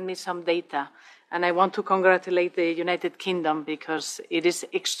colleagues sent me some data. And I want to congratulate the United Kingdom because it is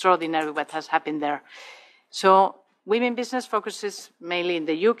extraordinary what has happened there. So Women Business focuses mainly in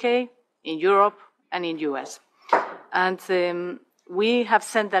the UK, in Europe, and in US. And we have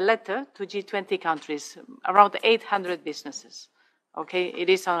sent a letter to G20 countries, around 800 businesses. Okay, it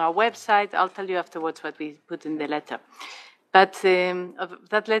is on our website. I'll tell you afterwards what we put in the letter. But of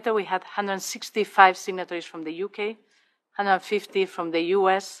that letter, we had 165 signatories from the UK, 150 from the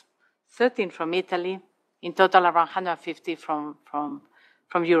US, 13 from Italy, in total around 150 from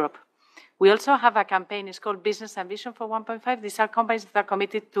Europe. We also have a campaign, it's called Business Ambition for 1.5. These are companies that are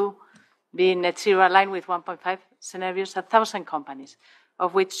committed to be net zero aligned with 1.5 scenarios, 1,000 companies,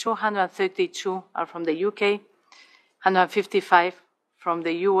 of which 232 are from the UK, 155 from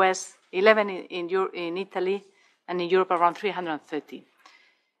the US, 11 in Italy, and in Europe around 330.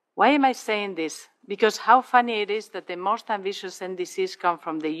 Why am I saying this? Because how funny it is that the most ambitious NDCs come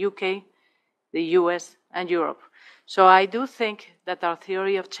from the UK, the US, and Europe. So I do think that our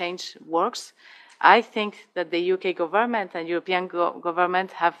theory of change works. I think that the UK government and European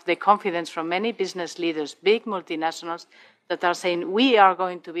government have the confidence from many business leaders, big multinationals, that are saying, we are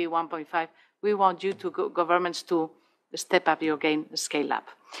going to be 1.5. We want you to governments to step up your game, scale up.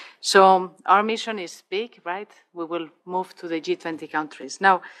 So our mission is big, right? We will move to the G20 countries.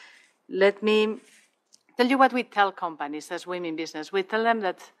 Now, let me tell you what we tell companies as Women Business. We tell them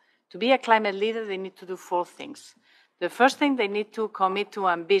that to be a climate leader, they need to do 4 things. The first thing, they need to commit to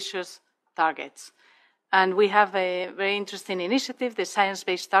ambitious targets. And we have a very interesting initiative, the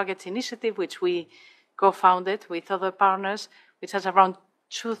Science-Based Targets Initiative, which we co-founded with other partners, which has around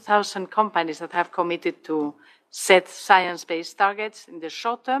 2,000 companies that have committed to set science-based targets in the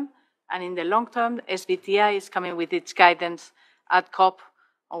short term. And in the long term, SBTi is coming with its guidance at COP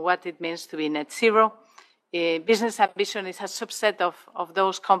on what it means to be net zero. Business ambition is a subset of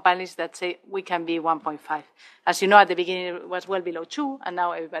those companies that say we can be 1.5. As you know, at the beginning it was well below 2, and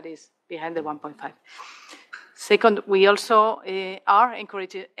now everybody is behind the 1.5. Second, we also are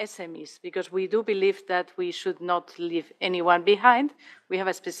encouraging SMEs because we do believe that we should not leave anyone behind. We have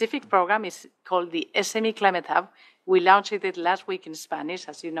a specific program, it's called the SME Climate Hub. We launched it last week in Spanish.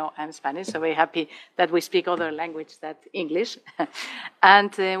 As you know, I'm Spanish, so very happy that we speak other language than English.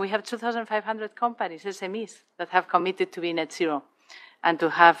 And we have 2,500 companies, SMEs, that have committed to be net zero and to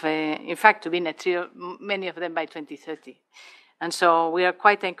have, in fact, to be net zero, many of them by 2030. And so we are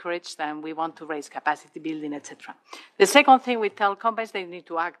quite encouraged and we want to raise capacity building, etc. The second thing we tell companies, they need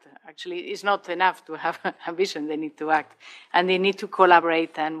to act. Actually, it's not enough to have ambition, they need to act. And they need to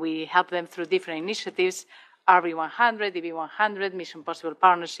collaborate, and we help them through different initiatives. RB100, DB100, Mission Possible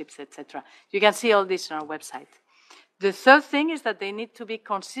partnerships, etc. You can see all this on our website. The third thing is that they need to be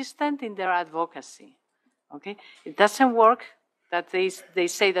consistent in their advocacy. Okay, it doesn't work that they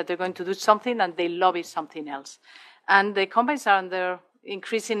say that they're going to do something and they lobby something else, and the companies are under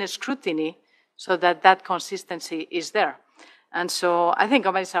increasing scrutiny so that consistency is there. And so I think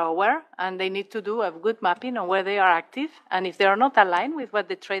companies are aware, and they need to do a good mapping on where they are active. And if they are not aligned with what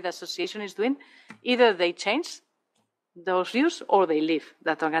the trade association is doing, either they change those views or they leave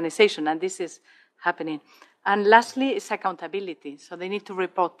that organization. And this is happening. And lastly is accountability. So they need to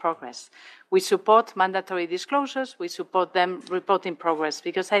report progress. We support mandatory disclosures. We support them reporting progress,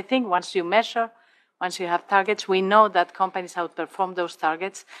 because I think once you measure, once you have targets, we know that companies outperform those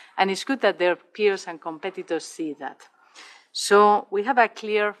targets. And it's good that their peers and competitors see that. So we have a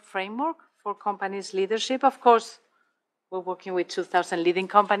clear framework for companies' leadership. Of course, we're working with 2,000 leading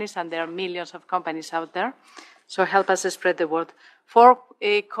companies, and there are millions of companies out there. So help us spread the word. For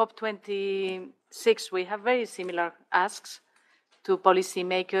COP26, we have very similar asks to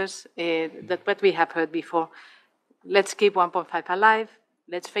policymakers that what we have heard before. Let's keep 1.5 alive.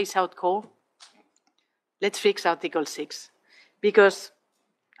 Let's phase out coal. Let's fix Article 6. Because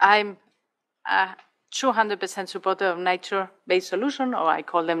I'm 200% supporter of nature-based solutions, or I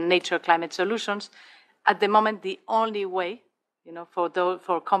call them nature-climate solutions. At the moment, the only way,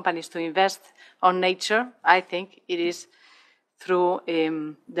 for companies to invest on nature, I think it is through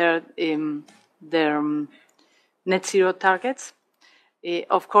their net zero targets.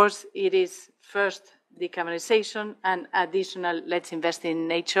 Of course, it is first decarbonization and additional, let's invest in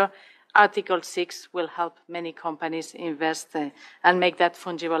nature. Article 6 will help many companies invest and make that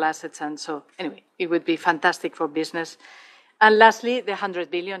fungible assets. And so, anyway, it would be fantastic for business. And lastly, the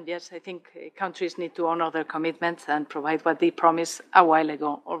 100 billion. Yes, I think countries need to honor their commitments and provide what they promised a while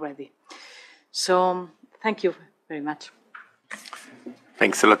ago already. So, thank you very much.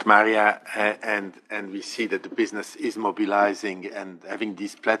 Thanks a lot, Maria. And we see that the business is mobilizing, and having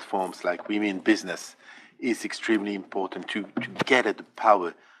these platforms like Women in Business is extremely important to get at the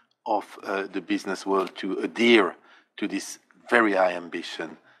power of the business world to adhere to this very high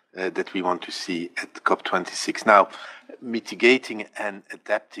ambition that we want to see at COP26. Now, mitigating and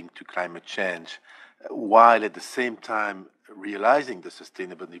adapting to climate change, while at the same time realizing the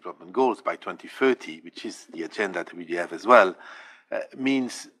Sustainable Development Goals by 2030, which is the agenda that we have as well,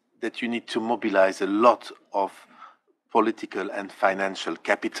 means that you need to mobilize a lot of political and financial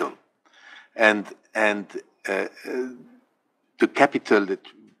capital. And the capital that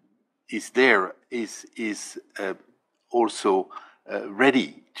is there is also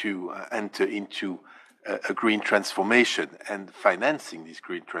ready to enter into a green transformation and financing this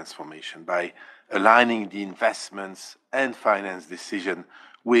green transformation by aligning the investments and finance decision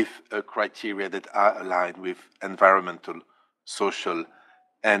with criteria that are aligned with environmental, social,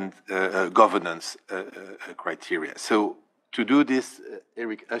 and governance criteria. So to do this,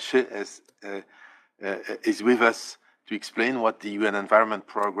 Eric Usher is with us to explain what the UN Environment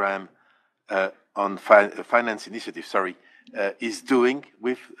Programme on finance initiative, is doing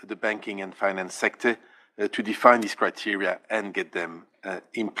with the banking and finance sector to define these criteria and get them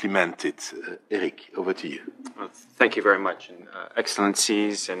implemented. Eric, over to you. Well, thank you very much, and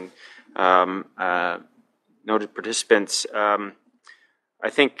excellencies and noted participants. I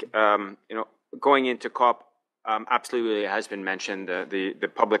think going into COP, absolutely has been mentioned. The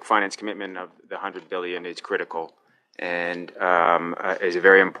public finance commitment of the 100 billion is critical, and is a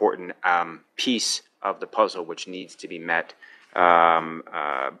very important piece of the puzzle which needs to be met,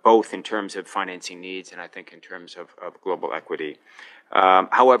 both in terms of financing needs and I think in terms of global equity.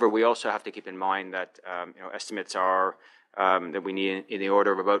 However, we also have to keep in mind that estimates are that we need in the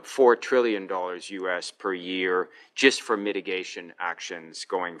order of about $4 trillion US per year just for mitigation actions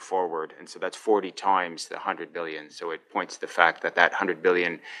going forward. And so that's 40 times the 100 billion. So it points to the fact that that 100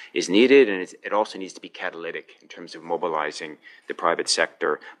 billion is needed, and it also needs to be catalytic in terms of mobilizing the private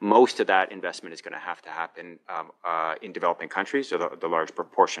sector. Most of that investment is going to happen in developing countries, so the large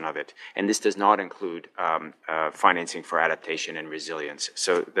proportion of it. And this does not include financing for adaptation and resilience.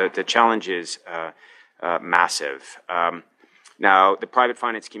 So the challenge is massive. Now, the private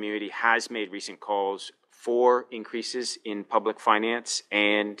finance community has made recent calls for increases in public finance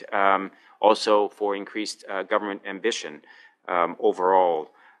and also for increased government ambition overall.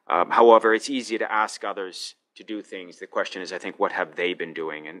 However, it's easy to ask others to do things. The question is, I think, what have they been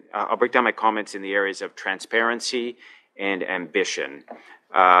doing? And I'll break down my comments in the areas of transparency and ambition.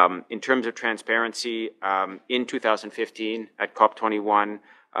 In terms of transparency, in 2015 at COP21,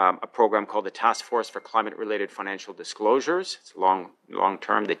 a program called the Task Force for Climate-Related Financial Disclosures, it's long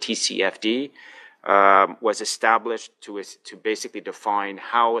term, the TCFD, was established to basically define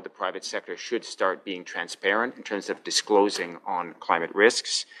how the private sector should start being transparent in terms of disclosing on climate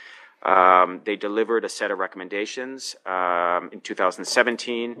risks. They delivered a set of recommendations in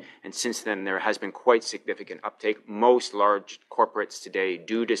 2017, and since then there has been quite significant uptake. Most large corporates today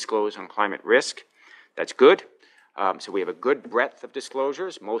do disclose on climate risk. That's good. So we have a good breadth of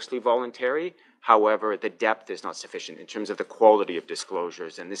disclosures, mostly voluntary. However, the depth is not sufficient in terms of the quality of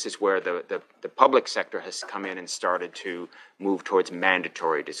disclosures, and this is where the public sector has come in and started to move towards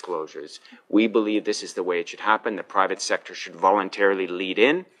mandatory disclosures. We believe this is the way it should happen. The private sector should voluntarily lead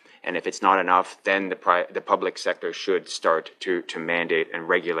in, and if it's not enough, then the public sector should start to mandate and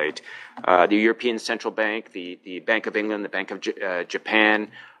regulate. The European Central Bank, the Bank of England, the Bank of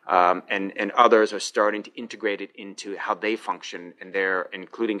Japan, and others are starting to integrate it into how they function, and they're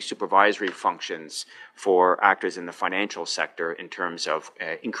including supervisory functions for actors in the financial sector in terms of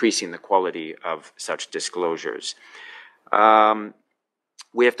increasing the quality of such disclosures.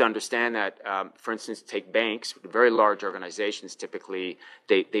 We have to understand that, for instance, take banks, very large organizations, typically,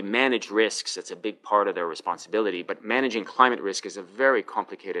 they manage risks. That's a big part of their responsibility. But managing climate risk is a very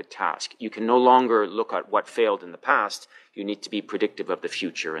complicated task. You can no longer look at what failed in the past. You need to be predictive of the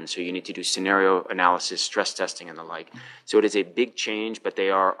future. And so you need to do scenario analysis, stress testing, and the like. So it is a big change, but they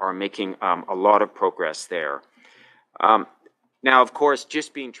are making a lot of progress there. Now, of course,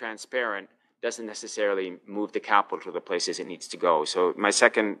 just being transparent doesn't necessarily move the capital to the places it needs to go. So my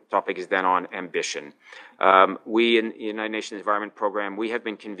second topic is then on ambition. We in the United Nations Environment Program, we have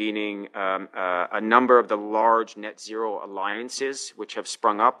been convening a number of the large net zero alliances which have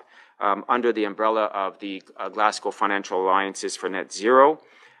sprung up under the umbrella of the Glasgow Financial Alliances for Net Zero.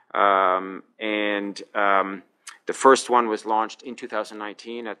 The first one was launched in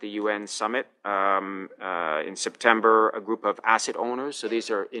 2019 at the UN Summit in September, a group of asset owners. So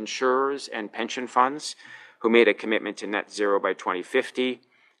these are insurers and pension funds who made a commitment to net zero by 2050.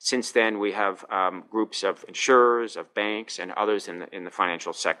 Since then, we have groups of insurers, of banks, and others in the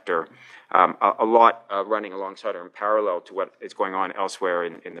financial sector, a lot running alongside or in parallel to what is going on elsewhere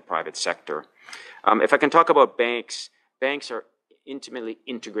in the private sector. If I can talk about banks, banks are intimately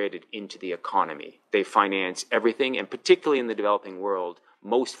integrated into the economy. They finance everything, and particularly in the developing world,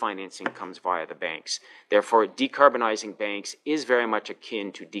 most financing comes via the banks. Therefore, decarbonizing banks is very much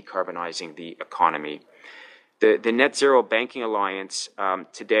akin to decarbonizing the economy. The Net Zero Banking Alliance,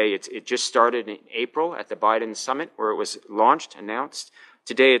 today, it just started in April at the Biden Summit where it was launched, announced.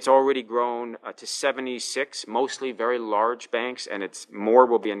 Today, it's already grown to 76, mostly very large banks, and more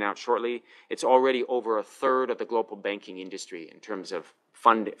will be announced shortly. It's already over a third of the global banking industry in terms of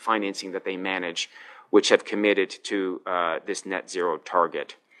financing that they manage, which have committed to this net zero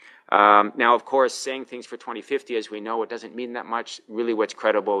target. Now, of course, saying things for 2050, as we know, it doesn't mean that much. Really what's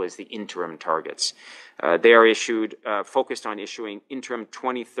credible is the interim targets. They are focused on issuing interim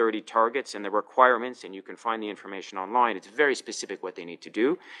 2030 targets and the requirements, and you can find the information online. It's very specific what they need to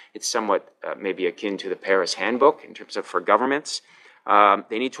do. It's somewhat maybe akin to the Paris Handbook in terms of for governments.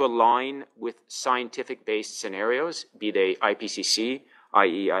 They need to align with scientific-based scenarios, be they IPCC,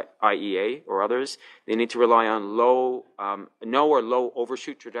 IEA, or others. They need to rely on no or low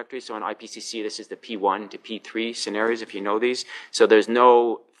overshoot trajectories. So in IPCC, this is the P1 to P3 scenarios, if you know these. So there's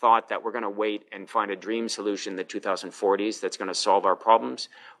no thought that we're going to wait and find a dream solution in the 2040s that's going to solve our problems.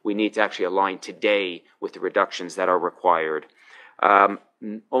 We need to actually align today with the reductions that are required.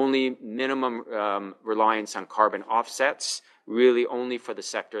 Only minimum reliance on carbon offsets, really only for the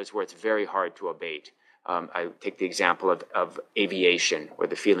sectors where it's very hard to abate. I take the example of aviation, where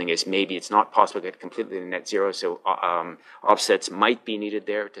the feeling is maybe it's not possible to get completely to net zero, so offsets might be needed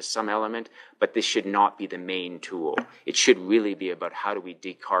there to some element, but this should not be the main tool. It should really be about how do we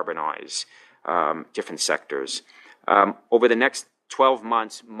decarbonize different sectors. Over the next 12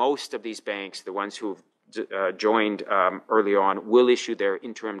 months, most of these banks, the ones who've joined early on, will issue their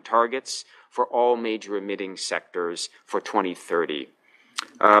interim targets for all major emitting sectors for 2030.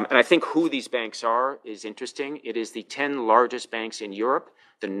 And I think who these banks are is interesting. It is the 10 largest banks in Europe,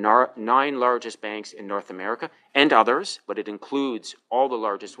 the 9 largest banks in North America, and others, but it includes all the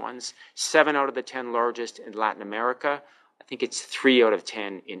largest ones. 7 out of the 10 largest in Latin America. I think it's 3 out of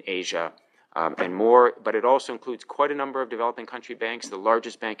 10 in Asia and more. But it also includes quite a number of developing country banks, the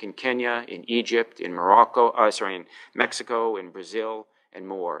largest bank in Kenya, in Egypt, in in Mexico, in Brazil, and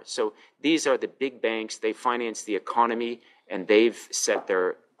more. So these are the big banks. They finance the economy, and they've set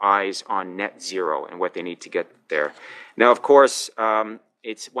their eyes on net zero and what they need to get there. Now, of course,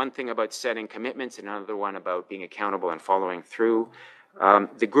 it's one thing about setting commitments and another one about being accountable and following through.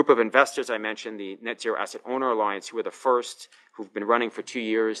 The group of investors I mentioned, the Net Zero Asset Owner Alliance, who were the first, who've been running for 2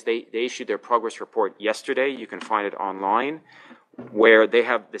 years, they issued their progress report yesterday. You can find it online, where they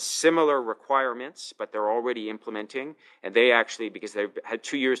have the similar requirements, but they're already implementing. And they actually, because they've had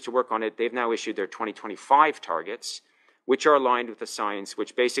 2 years to work on it, they've now issued their 2025 targets, which are aligned with the science,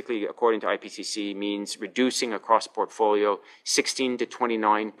 which basically, according to IPCC, means reducing across portfolio 16 to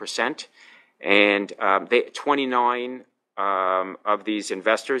 29%. And 29 of these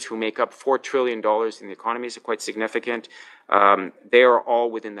investors, who make up $4 trillion in the economy, is quite significant. They are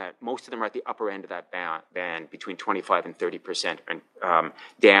all within that. Most of them are at the upper end of that band, between 25 and 30%,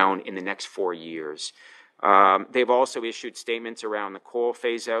 down in the next 4 years. They've also issued statements around the coal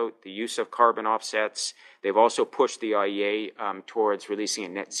phase out, the use of carbon offsets. They've also pushed the IEA towards releasing a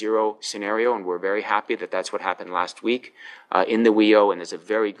net zero scenario, and we're very happy that that's what happened last week in the WEO, and there's a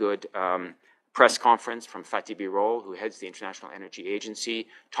very good press conference from Fatih Birol, who heads the International Energy Agency,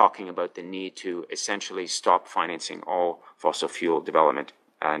 talking about the need to essentially stop financing all fossil fuel development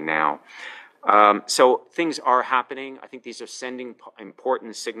now. So things are happening. I think these are sending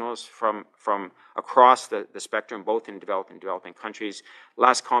important signals from across the spectrum, both in developed and developing countries.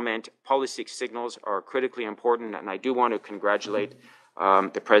 Last comment, policy signals are critically important, and I do want to congratulate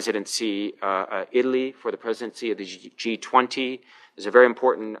the presidency, Italy, for the presidency of the G20. There's a very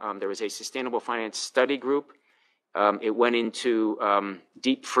important, there was a sustainable finance study group. It went into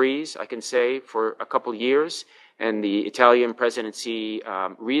deep freeze, I can say, for a couple years. And the Italian presidency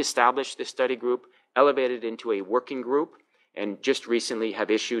reestablished this study group, elevated it into a working group, and just recently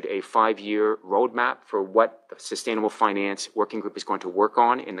have issued a 5-year roadmap for what the Sustainable Finance Working Group is going to work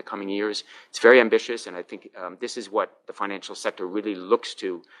on in the coming years. It's very ambitious, and I think this is what the financial sector really looks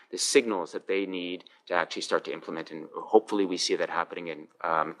to, the signals that they need to actually start to implement, and hopefully we see that happening in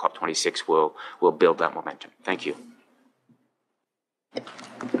COP26 will build that momentum. Thank you.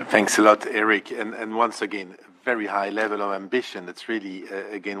 Thanks a lot, Eric, and once again, very high level of ambition. That's really,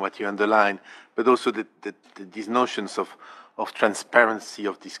 again, what you underline, but also these notions of transparency,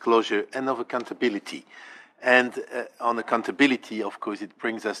 of disclosure, and of accountability. And on accountability, of course, it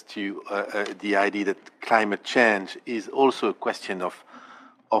brings us to the idea that climate change is also a question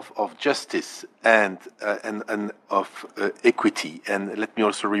of justice and of equity. And let me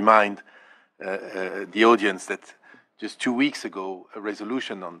also remind the audience that just 2 weeks ago, a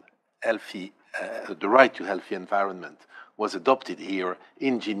resolution on healthy, the right to healthy environment was adopted here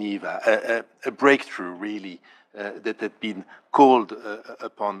in Geneva, a breakthrough really that had been called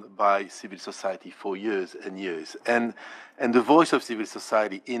upon by civil society for years and years. And the voice of civil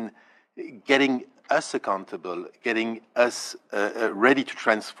society in getting us accountable, getting us ready to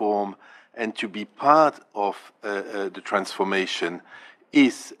transform and to be part of the transformation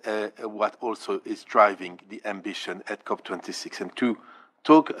is what also is driving the ambition at COP26. And to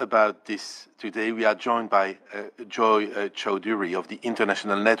talk about this today, we are joined by Joy Chowdhury of the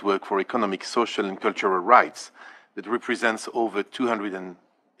International Network for Economic, Social and Cultural Rights, that represents over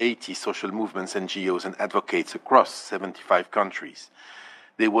 280 social movements, NGOs and advocates across 75 countries.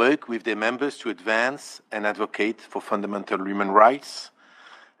 They work with their members to advance and advocate for fundamental human rights.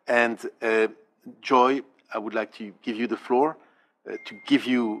 And Joy, I would like to give you the floor to give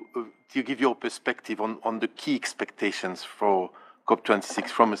your perspective on the key expectations for COP26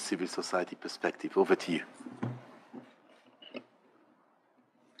 from a civil society perspective. Over to you.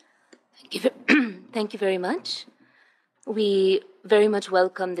 Thank you very much. We very much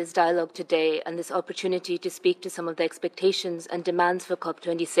welcome this dialogue today and this opportunity to speak to some of the expectations and demands for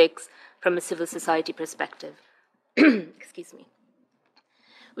COP26 from a civil society perspective. Excuse me.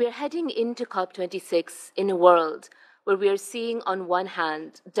 We are heading into COP26 in a world where we are seeing, on one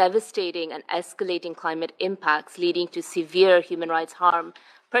hand, devastating and escalating climate impacts leading to severe human rights harm,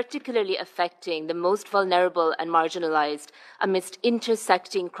 particularly affecting the most vulnerable and marginalized amidst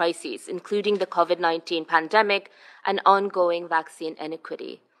intersecting crises, including the COVID-19 pandemic and ongoing vaccine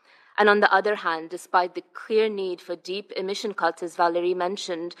inequity. And on the other hand, despite the clear need for deep emission cuts, as Valerie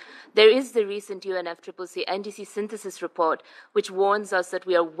mentioned, there is the recent UNFCCC NDC synthesis report, which warns us that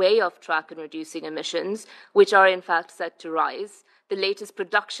we are way off track in reducing emissions, which are in fact set to rise. The latest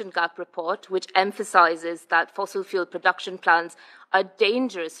production gap report, which emphasizes that fossil fuel production plants are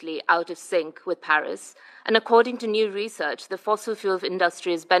dangerously out of sync with Paris. And according to new research, the fossil fuel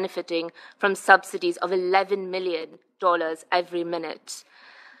industry is benefiting from subsidies of $11 million every minute.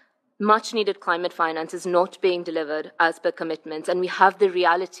 Much needed climate finance is not being delivered as per commitments, and we have the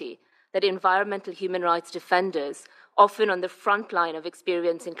reality that environmental human rights defenders, often on the front line of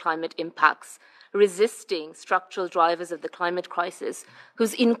experiencing climate impacts, resisting structural drivers of the climate crisis,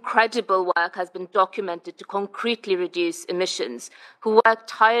 whose incredible work has been documented to concretely reduce emissions, who work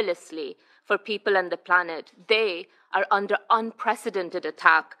tirelessly for people and the planet, they are under unprecedented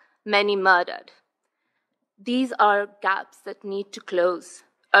attack, many murdered. These are gaps that need to close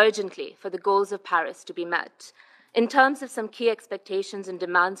urgently for the goals of Paris to be met. In terms of some key expectations and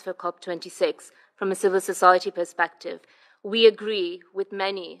demands for COP26 from a civil society perspective, we agree with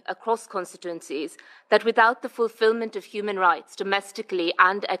many across constituencies that without the fulfillment of human rights domestically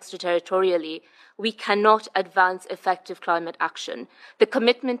and extraterritorially, we cannot advance effective climate action. The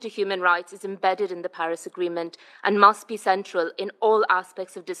commitment to human rights is embedded in the Paris Agreement and must be central in all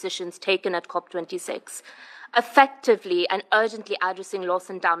aspects of decisions taken at COP26. Effectively and urgently addressing loss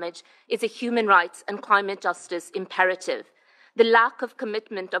and damage is a human rights and climate justice imperative. The lack of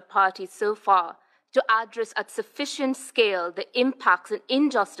commitment of parties so far to address at sufficient scale the impacts and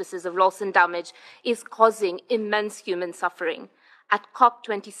injustices of loss and damage is causing immense human suffering. At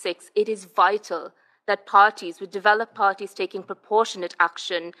COP26, it is vital that parties, with developed parties taking proportionate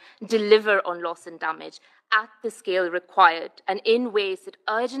action, deliver on loss and damage at the scale required and in ways that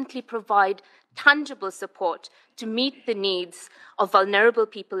urgently provide tangible support to meet the needs of vulnerable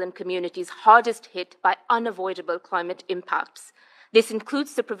people and communities hardest hit by unavoidable climate impacts. This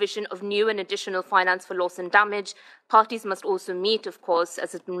includes the provision of new and additional finance for loss and damage. Parties must also meet, of course,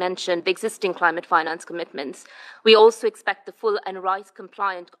 as has been mentioned, the existing climate finance commitments. We also expect the full and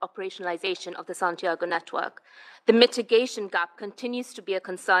RISE-compliant operationalization of the Santiago network. The mitigation gap continues to be a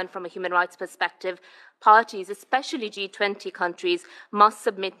concern from a human rights perspective. Parties, especially G20 countries, must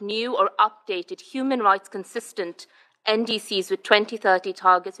submit new or updated human rights consistent NDCs with 2030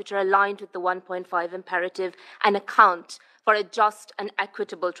 targets which are aligned with the 1.5 imperative and account for a just and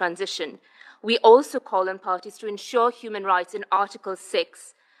equitable transition. We also call on parties to ensure human rights in Article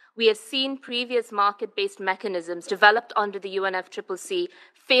 6. We have seen previous market-based mechanisms developed under the UNFCCC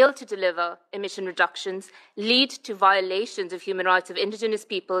fail to deliver emission reductions, lead to violations of human rights of indigenous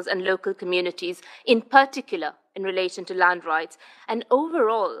peoples and local communities, in particular in relation to land rights. And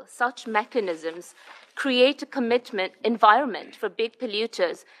overall, such mechanisms create a commitment environment for big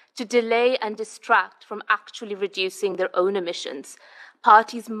polluters to delay and distract from actually reducing their own emissions.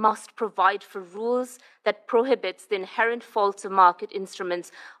 Parties must provide for rules that prohibits the inherent faults of market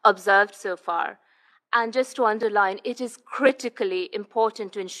instruments observed so far. And just to underline, it is critically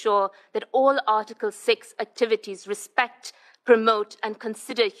important to ensure that all Article 6 activities respect, promote and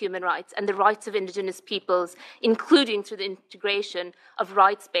consider human rights and the rights of indigenous peoples, including through the integration of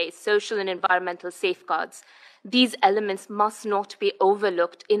rights-based social and environmental safeguards. These elements must not be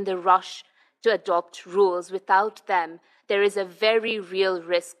overlooked in the rush to adopt rules. Without them, there is a very real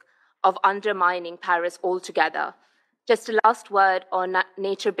risk of undermining Paris altogether. Just a last word on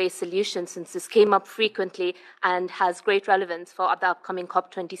nature-based solutions, since this came up frequently and has great relevance for the upcoming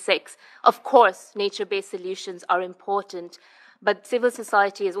COP26. Of course, nature-based solutions are important, but civil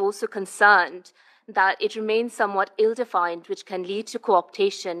society is also concerned that it remains somewhat ill-defined, which can lead to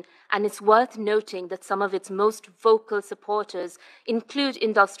co-optation, and it's worth noting that some of its most vocal supporters include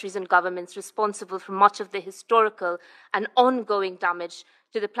industries and governments responsible for much of the historical and ongoing damage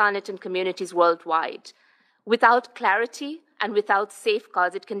to the planet and communities worldwide. Without clarity and without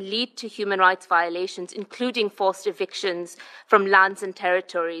safeguards, it can lead to human rights violations, including forced evictions from lands and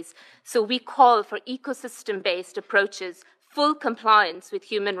territories. So we call for ecosystem-based approaches, full compliance with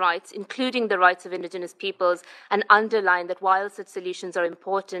human rights, including the rights of indigenous peoples, and underline that while such solutions are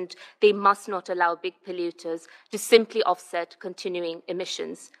important, they must not allow big polluters to simply offset continuing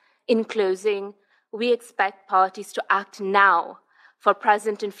emissions. In closing, we expect parties to act now for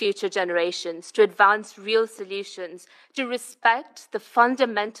present and future generations, to advance real solutions, to respect the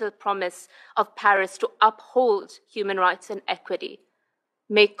fundamental promise of Paris to uphold human rights and equity.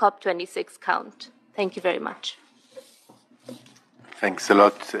 Make COP26 count. Thank you very much. Thanks a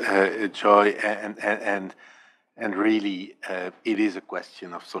lot, Joy, and really, it is a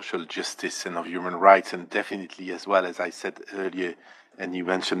question of social justice and of human rights, and definitely, as well as I said earlier, and you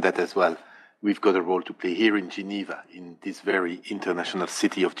mentioned that as well, we've got a role to play here in Geneva, in this very international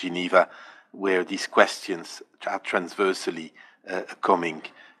city of Geneva, where these questions are transversally coming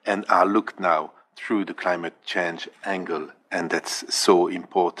and are looked now through the climate change angle, and that's so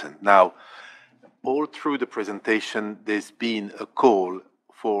important. Now, all through the presentation, there's been a call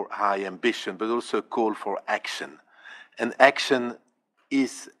for high ambition, but also a call for action. And action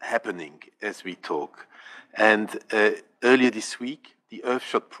is happening as we talk. And earlier this week, the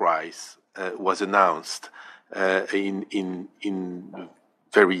Earthshot Prize was announced in a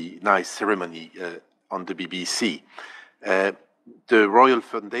very nice ceremony on the BBC. The Royal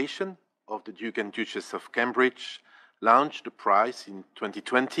Foundation of the Duke and Duchess of Cambridge launched the prize in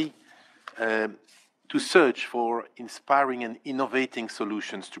 2020 to search for inspiring and innovating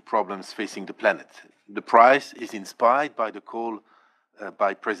solutions to problems facing the planet. The prize is inspired by the call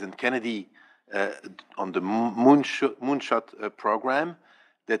by President Kennedy on the Moonshot program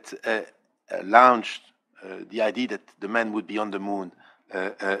that launched the idea that the man would be on the moon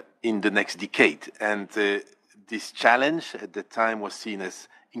in the next decade. And this challenge at that time was seen as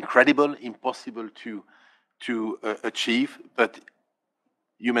incredible, impossible to achieve, but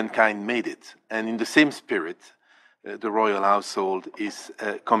humankind made it. And in the same spirit, the royal household is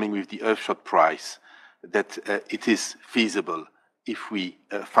coming with the Earthshot Prize, that it is feasible if we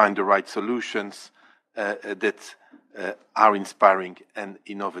find the right solutions that are inspiring and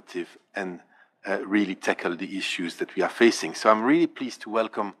innovative and really tackle the issues that we are facing. So I'm really pleased to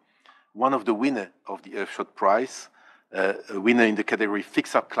welcome one of the winners of the Earthshot Prize, a winner in the category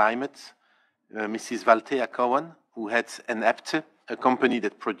Fix Up Climate, Mrs. Valtea Cowan, who heads Enapte, a company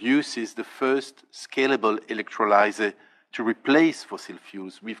that produces the first scalable electrolyzer to replace fossil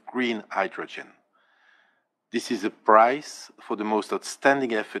fuels with green hydrogen. This is a prize for the most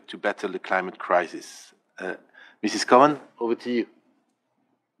outstanding effort to battle the climate crisis. Mrs. Cowan, over to you.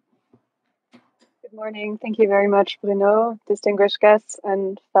 Good morning. Thank you very much, Bruno, distinguished guests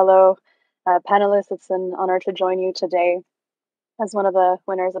and fellow panelists. It's an honor to join you today as one of the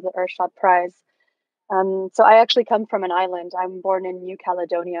winners of the Earthshot Prize. So I actually come from an island. I'm born in New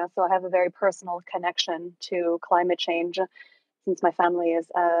Caledonia, so I have a very personal connection to climate change, since my family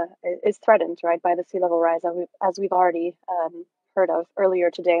is threatened, right, by the sea level rise, as we've already heard of earlier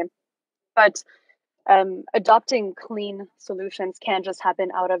today. But adopting clean solutions can't just happen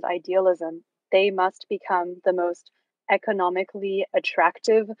out of idealism. They must become the most economically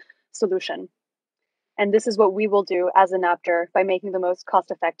attractive solution. And this is what we will do as Enapter by making the most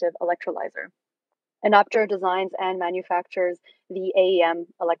cost-effective electrolyzer. Enapter designs and manufactures the AEM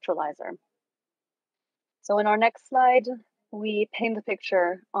electrolyzer. So in our next slide, we paint the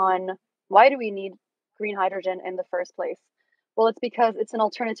picture on why do we need green hydrogen in the first place? Well, it's because it's an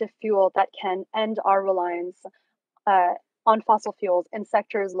alternative fuel that can end our reliance on fossil fuels in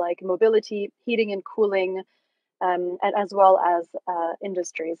sectors like mobility, heating and cooling, and as well as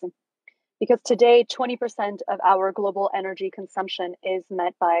industries. Because today, 20% of our global energy consumption is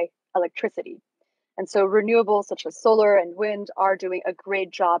met by electricity. And so renewables such as solar and wind are doing a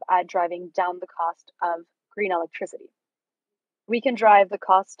great job at driving down the cost of green electricity. We can drive the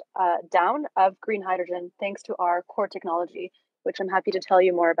cost down of green hydrogen thanks to our core technology, which I'm happy to tell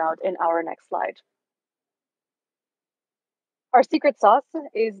you more about in our next slide. Our secret sauce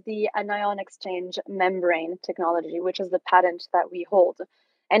is the anion exchange membrane technology, which is the patent that we hold.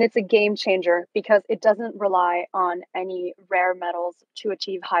 And it's a game changer because it doesn't rely on any rare metals to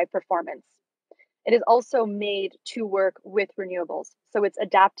achieve high performance. It is also made to work with renewables, so it's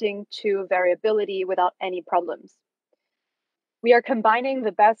adapting to variability without any problems. We are combining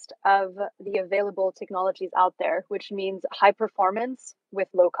the best of the available technologies out there, which means high performance with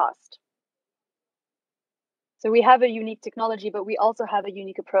low cost. So we have a unique technology, but we also have a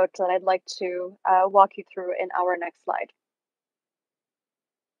unique approach that I'd like to walk you through in our next slide.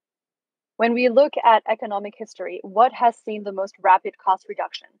 When we look at economic history, what has seen the most rapid cost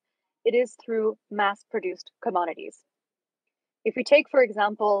reduction? It is through mass-produced commodities. If we take, for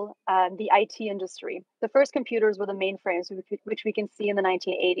example, the IT industry, the first computers were the mainframes, which we can see in the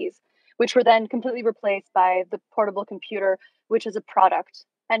 1980s, which were then completely replaced by the portable computer, which is a product.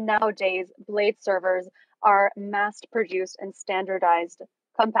 And nowadays, blade servers are mass-produced and standardized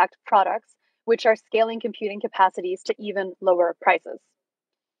compact products, which are scaling computing capacities to even lower prices.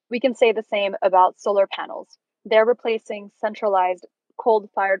 We can say the same about solar panels. They're replacing centralized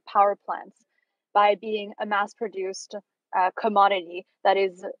coal-fired power plants by being a mass-produced commodity that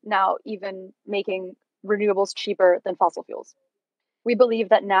is now even making renewables cheaper than fossil fuels. We believe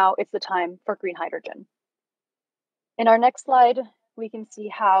that now it's the time for green hydrogen. In our next slide, we can see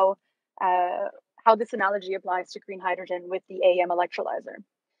how this analogy applies to green hydrogen with the AEM electrolyzer.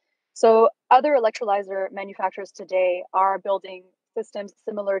 So other electrolyzer manufacturers today are building systems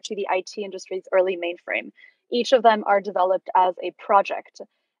similar to the IT industry's early mainframe. Each of them are developed as a project,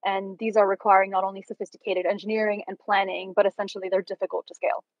 and these are requiring not only sophisticated engineering and planning, but essentially they're difficult to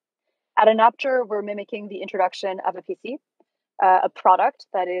scale. At Enapter, we're mimicking the introduction of a PC, a product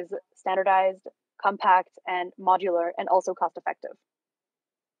that is standardized, compact, and modular, and also cost-effective.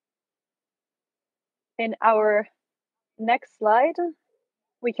 In our next slide,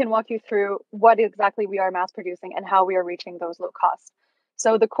 we can walk you through what exactly we are mass producing and how we are reaching those low costs.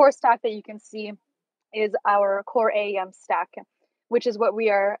 So the core stack that you can see is our core AEM stack, which is what we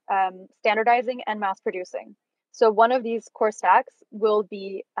are standardizing and mass producing. So one of these core stacks will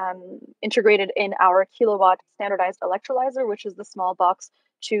be integrated in our kilowatt standardized electrolyzer, which is the small box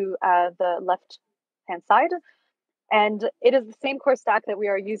to the left-hand side. And it is the same core stack that we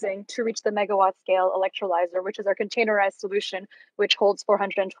are using to reach the megawatt scale electrolyzer, which is our containerized solution, which holds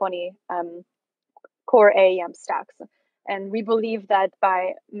 420 core AEM stacks. And we believe that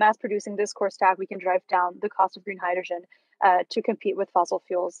by mass producing this core stack, we can drive down the cost of green hydrogen to compete with fossil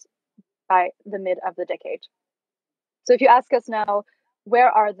fuels by the mid of the decade. So if you ask us now, where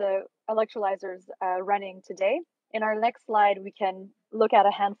are the electrolyzers running today? In our next slide, we can look at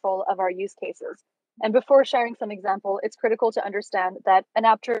a handful of our use cases. And before sharing some example, it's critical to understand that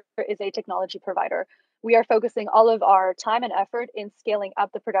Enapter is a technology provider. We are focusing all of our time and effort in scaling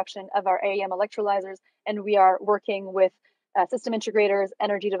up the production of our AEM electrolyzers, and we are working with system integrators,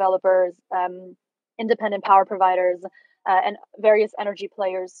 energy developers, independent power providers, and various energy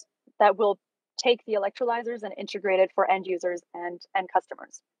players that will take the electrolyzers and integrate it for end users and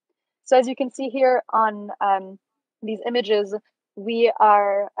customers. So as you can see here on these images, we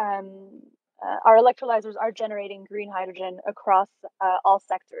are our electrolyzers are generating green hydrogen across all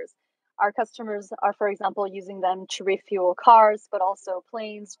sectors. Our customers are, for example, using them to refuel cars, but also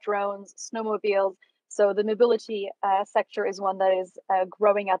planes, drones, snowmobiles. So the mobility sector is one that is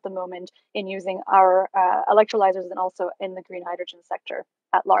growing at the moment in using our electrolyzers and also in the green hydrogen sector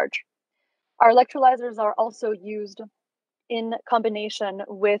at large. Our electrolyzers are also used in combination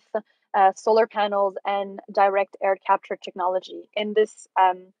with solar panels and direct air capture technology. In this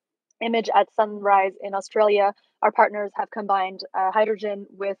image at sunrise in Australia, our partners have combined hydrogen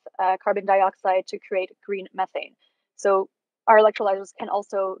with carbon dioxide to create green methane. So our electrolyzers can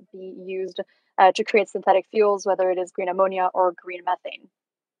also be used to create synthetic fuels, whether it is green ammonia or green methane.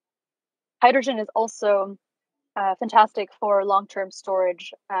 Hydrogen is also fantastic for long-term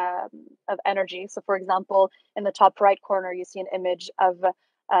storage of energy. So for example, in the top right corner, you see an image of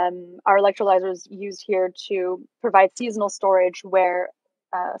our electrolyzers used here to provide seasonal storage where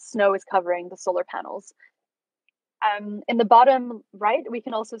snow is covering the solar panels. In the bottom right, we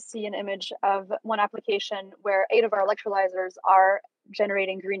can also see an image of one application where 8 of our electrolyzers are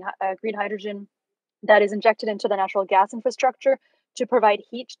generating green hydrogen that is injected into the natural gas infrastructure to provide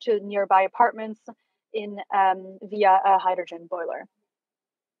heat to nearby apartments via a hydrogen boiler.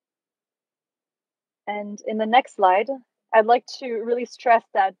 And in the next slide, I'd like to really stress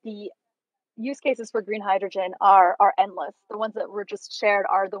that the use cases for green hydrogen are endless. The ones that were just shared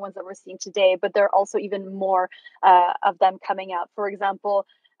are the ones that we're seeing today, but there are also even more of them coming out. For example,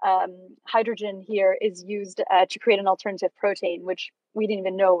 hydrogen here is used to create an alternative protein, which we didn't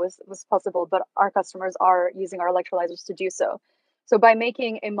even know was possible, but our customers are using our electrolyzers to do so. So by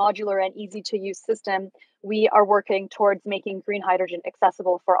making a modular and easy to use system, we are working towards making green hydrogen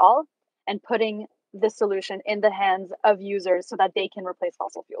accessible for all and putting this solution in the hands of users so that they can replace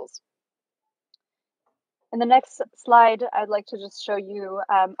fossil fuels. In the next slide, I'd like to just show you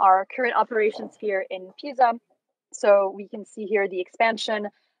our current operations here in Pisa. So we can see here the expansion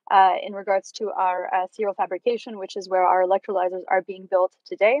in regards to our serial fabrication, which is where our electrolyzers are being built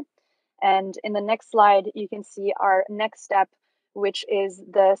today. And in the next slide, you can see our next step, which is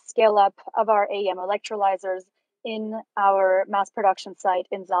the scale up of our AEM electrolyzers in our mass production site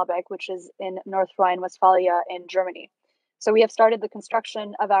in Saarbeck, which is in North Rhine-Westphalia in Germany. So we have started the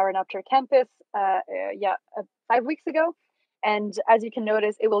construction of our Enapter campus 5 weeks ago. And as you can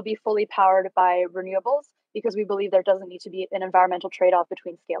notice, it will be fully powered by renewables because we believe there doesn't need to be an environmental trade-off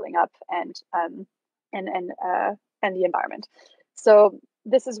between scaling up and the environment. So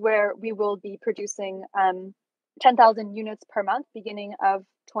this is where we will be producing 10,000 units per month beginning of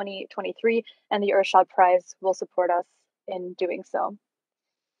 2023, and the Earthshot Prize will support us in doing so.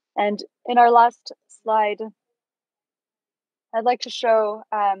 And in our last slide, I'd like to show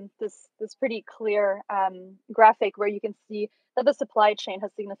this pretty clear graphic where you can see that the supply chain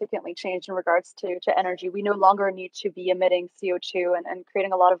has significantly changed in regards to energy. We no longer need to be emitting CO2 and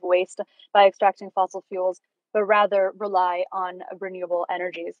creating a lot of waste by extracting fossil fuels, but rather rely on renewable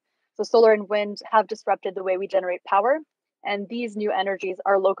energies. So solar and wind have disrupted the way we generate power, and these new energies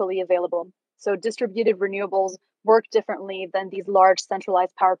are locally available. So distributed renewables work differently than these large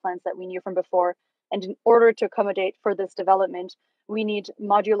centralized power plants that we knew from before. And in order to accommodate for this development, we need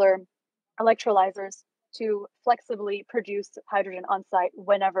modular electrolyzers to flexibly produce hydrogen on site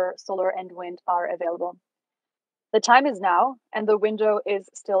whenever solar and wind are available. The time is now, and the window is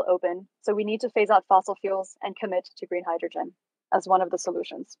still open. So we need to phase out fossil fuels and commit to green hydrogen as one of the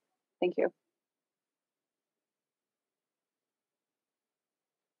solutions. Thank you.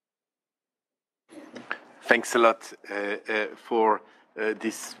 Thanks a lot for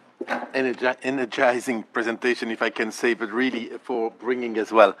this energizing presentation, if I can say, but really for bringing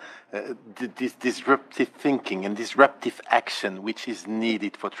as well this disruptive thinking and disruptive action which is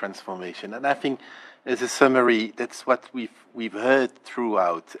needed for transformation. And I think, as a summary, that's what we've heard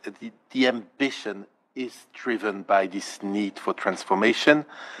throughout. The ambition is driven by this need for transformation,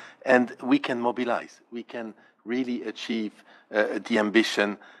 and we can mobilize. We can really achieve the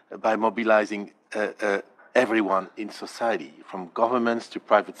ambition by mobilizing everyone in society, from governments to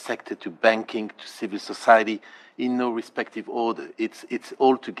private sector to banking to civil society, in no respective order. It's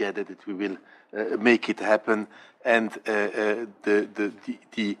all together that we will make it happen. And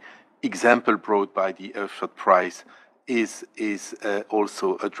the example brought by the Earthshot Prize is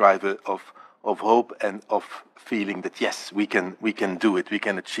also a driver of hope and of feeling that yes, we can do it, we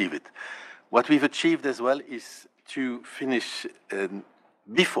can achieve it. What we've achieved as well is to finish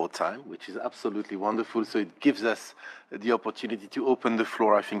before time, which is absolutely wonderful. So it gives us the opportunity to open the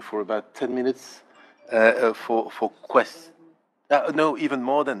floor, I think, for about 10 minutes for questions. No, even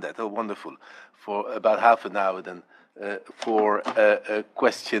more than that. Oh, wonderful. For about half an hour then for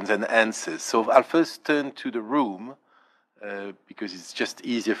questions and answers. So I'll first turn to the room because it's just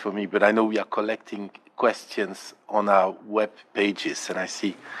easier for me, but I know we are collecting questions on our web pages, and I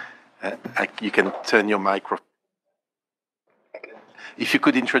see you can turn your microphone. If you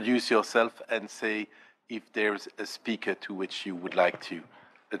could introduce yourself and say if there's a speaker to which you would like to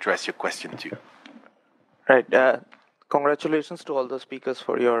address your question to. Right. Congratulations to all the speakers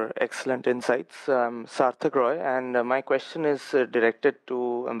for your excellent insights. Sarthak Roy, and my question is directed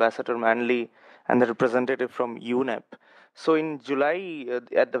to Ambassador Manley and the representative from UNEP. So in July,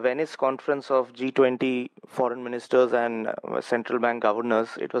 at the Venice conference of G20 foreign ministers and central bank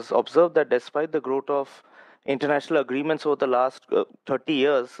governors, it was observed that despite the growth of international agreements over the last 30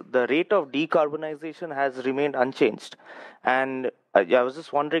 years, the rate of decarbonization has remained unchanged. And I was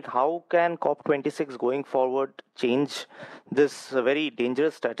just wondering, how can COP26 going forward change this very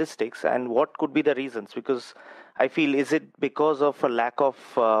dangerous statistics, and what could be the reasons? Because I feel, is it because of a lack of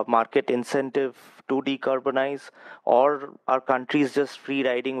market incentive to decarbonize, or are countries just free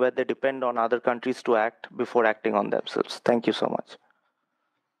riding where they depend on other countries to act before acting on themselves? Thank you so much.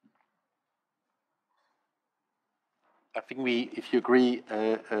 I think if you agree,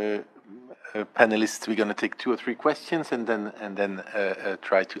 panelists, we're going to take 2 or 3 questions and then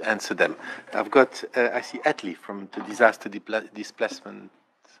try to answer them. I've got, I see Atlee from the Disaster Displacement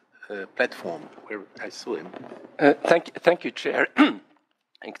Platform, where I saw him. Thank you, Chair.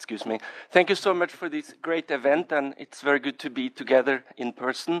 Excuse me. Thank you so much for this great event, and it's very good to be together in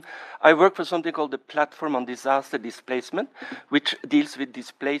person. I work for something called the Platform on Disaster Displacement, which deals with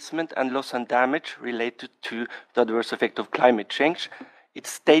displacement and loss and damage related to the adverse effect of climate change. It's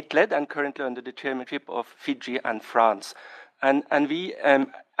state-led and currently under the chairmanship of Fiji and France. And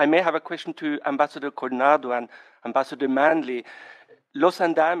I may have a question to Ambassador Coronado and Ambassador Manley. Loss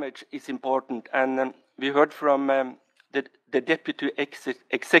and damage is important, and we heard from the Deputy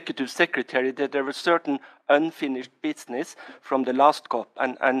Executive Secretary that there was certain unfinished business from the last COP.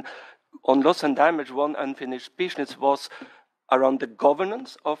 And on loss and damage, one unfinished business was around the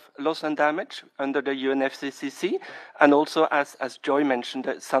governance of loss and damage under the UNFCCC, and also, as Joy mentioned,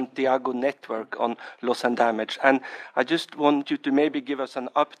 the Santiago network on loss and damage. And I just want you to maybe give us an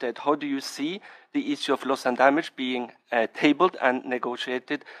update. How do you see the issue of loss and damage being tabled and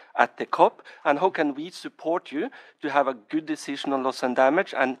negotiated at the COP? And how can we support you to have a good decision on loss and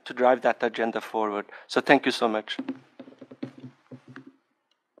damage and to drive that agenda forward? So thank you so much.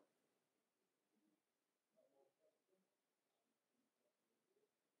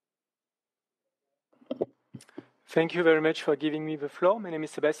 Thank you very much for giving me the floor. My name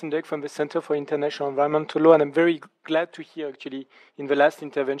is Sebastian Deck from the Center for International Environmental Law, and I'm very glad to hear, actually, in the last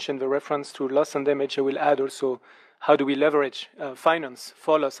intervention, the reference to loss and damage. I will add also, how do we leverage finance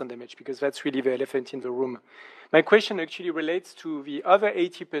for loss and damage, because that's really the elephant in the room. My question actually relates to the other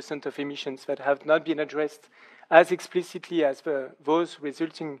 80% of emissions that have not been addressed as explicitly as those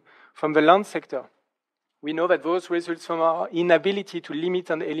resulting from the land sector. We know that those result from our inability to limit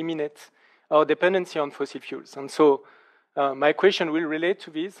and eliminate our dependency on fossil fuels. And so my question will relate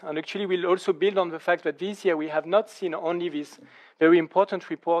to this, and actually will also build on the fact that this year we have not seen only this very important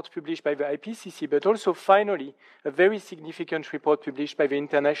report published by the IPCC, but also finally a very significant report published by the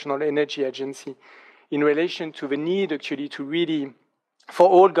International Energy Agency in relation to the need actually to really, for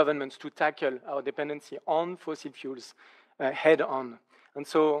all governments to tackle our dependency on fossil fuels head on. And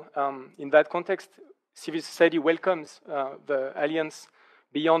so in that context, civil society welcomes the Alliance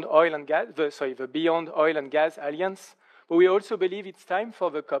Beyond Oil and Gas, the Beyond Oil and Gas Alliance, But we also believe it's time for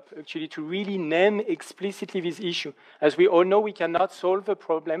the COP actually to really name explicitly this issue. As we all know, we cannot solve a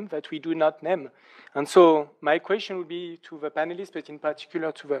problem that we do not name. And so my question would be to the panelists, but in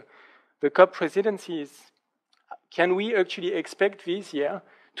particular to the COP presidency is, can we actually expect this year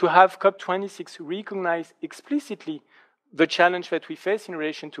to have COP26 recognize explicitly the challenge that we face in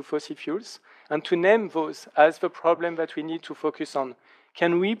relation to fossil fuels and to name those as the problem that we need to focus on?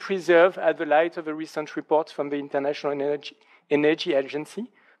 Can we preserve, at the light of a recent report from the International Energy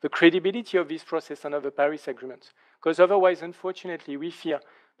Agency, the credibility of this process under the Paris Agreement? Because otherwise, unfortunately, we fear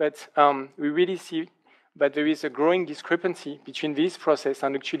that we really see that there is a growing discrepancy between this process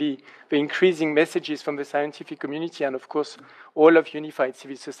and actually the increasing messages from the scientific community and, of course, all of unified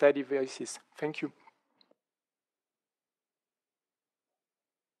civil society voices. Thank you.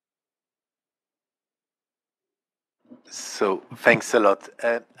 So thanks a lot.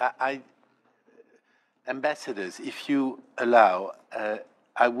 Ambassadors, if you allow,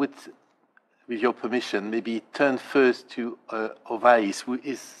 I would, with your permission, maybe turn first to Ovais, who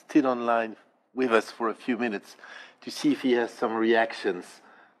is still online with us for a few minutes, to see if he has some reactions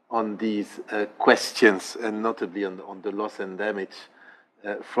on these questions, and notably on the loss and damage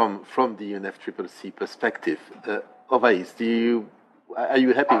from the UNFCCC perspective. Ovais, are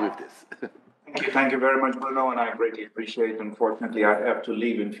you happy with this? Thank you very much, Bruno, and I greatly appreciate. Unfortunately, I have to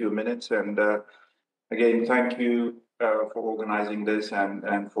leave in a few minutes. And again, thank you for organizing this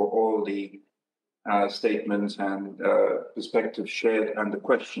and for all the statements and perspectives shared and the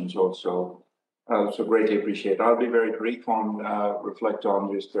questions also. So greatly appreciate. I'll be very brief on, reflect on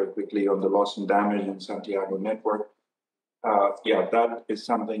just very quickly on the loss and damage in Santiago network. Yeah, that is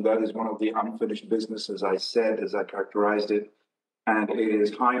something that is one of the unfinished business, as I said, as I characterized it. And it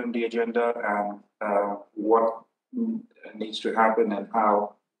is high on the agenda, and what needs to happen and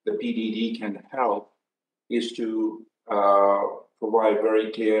how the PDD can help is to provide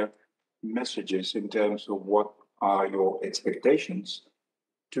very clear messages in terms of what are your expectations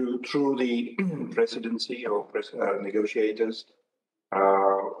through the presidency or negotiators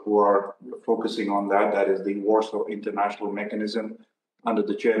who are focusing on that. That is the Warsaw International Mechanism under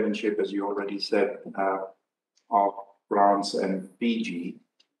the chairmanship, as you already said, of France and Fiji.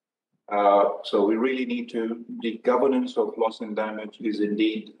 So we really need to, the governance of loss and damage is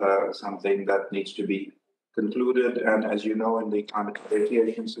indeed something that needs to be concluded. And as you know, in the climate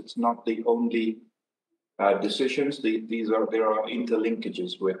negotiations, it's not the only decisions. There are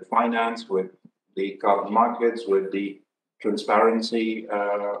interlinkages with finance, with the carbon markets, with the transparency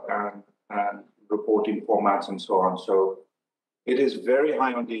and reporting formats and so on. So it is very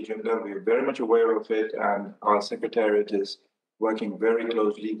high on the agenda. We are very much aware of it, and our secretariat is working very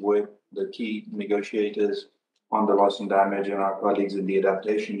closely with the key negotiators on the loss and damage, and our colleagues in the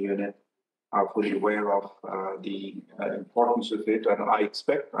adaptation unit are fully aware of the importance of it. And I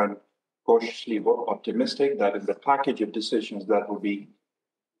expect, I'm cautiously optimistic that in the package of decisions that will be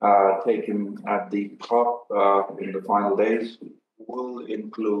taken at the COP in the final days will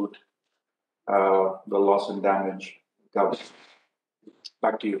include the loss and damage governance.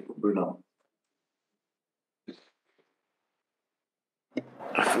 Back to you, Bruno.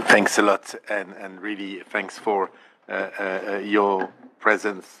 Thanks a lot, and really thanks for your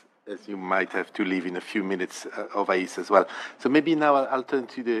presence, as you might have to leave in a few minutes, Ovais, as well. So maybe now I'll turn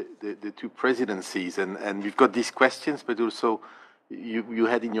to the two presidencies, and we've got these questions, but also you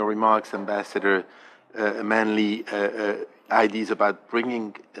had in your remarks, Ambassador Manley, ideas about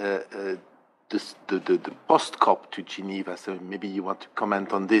bringing the post-COP to Geneva. So maybe you want to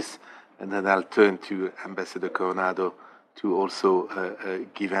comment on this, and then I'll turn to Ambassador Coronado to also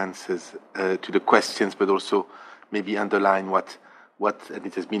give answers to the questions, but also maybe underline what, and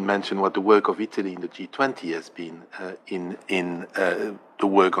it has been mentioned, what the work of Italy in the G20 has been in the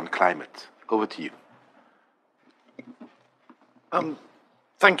work on climate. Over to you.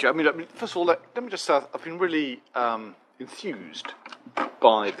 Thank you. I mean, first of all, let me just say I've been really enthused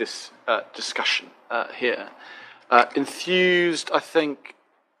by this discussion here. Enthused, I think,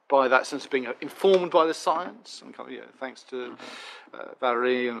 by that sense of being informed by the science, and thanks to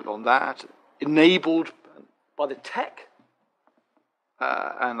Valerie on that, enabled by the tech.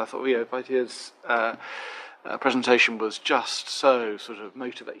 And I thought, Vaitia's presentation was just so sort of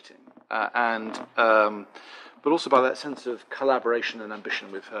motivating, but also by that sense of collaboration and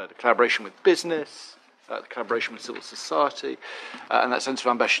ambition with her, the collaboration with business, the collaboration with civil society, and that sense of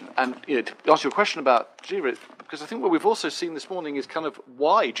ambition. And to answer your question about Geneva, because I think what we've also seen this morning is kind of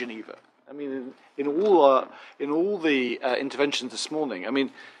why Geneva. I mean, in all the interventions this morning, I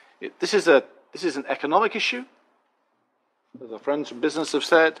mean, this is an economic issue, as our friends from business have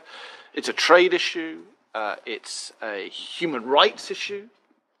said. It's a trade issue. it's a human rights issue,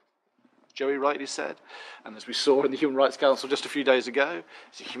 Joey rightly said, and as we saw in the Human Rights Council just a few days ago,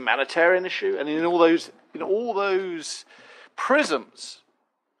 it's a humanitarian issue, and in all those prisms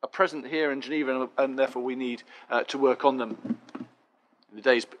are present here in Geneva, and therefore we need to work on them in the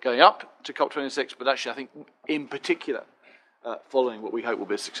days going up to COP26, but actually I think in particular following what we hope will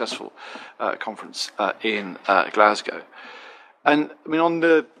be a successful conference in Glasgow. And I mean, on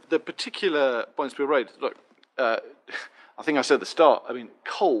the particular points we raised, look, I think I said at the start, I mean,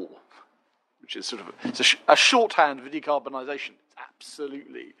 coal, which is sort of a shorthand for decarbonisation, it's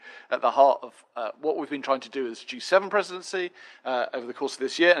absolutely at the heart of what we've been trying to do as G7 presidency over the course of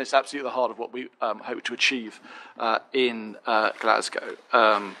this year, and it's absolutely at the heart of what we hope to achieve in Glasgow.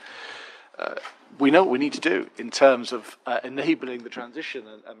 We know what we need to do in terms of enabling the transition,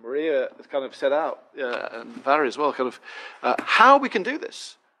 and Maria has kind of set out, and Valerie as well, kind of how we can do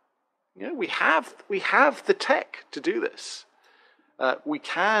this. You know, we have the tech to do this. We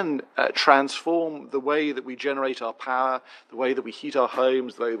can transform the way that we generate our power, the way that we heat our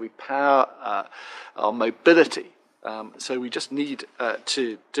homes, the way we power our mobility. So we just need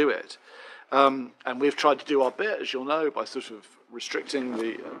to do it. And we've tried to do our bit, as you'll know, by sort of restricting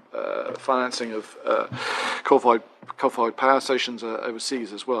the financing of coal-fired power stations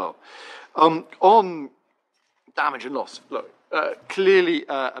overseas as well. On damage and loss, look, clearly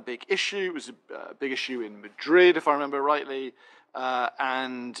a big issue. It was a big issue in Madrid, if I remember rightly.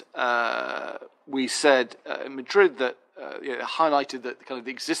 And we said in Madrid that highlighted that kind of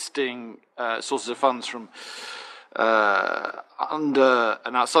the existing sources of funds from under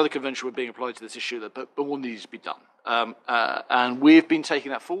and outside the convention were being applied to this issue, but more needs to be done. And we've been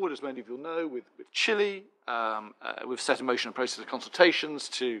taking that forward, as many of you will know, with Chile. We've set in motion a process of consultations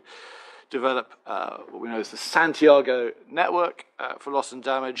to develop what we know as the Santiago network for loss and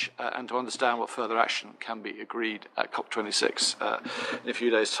damage, and to understand what further action can be agreed at COP26 in a few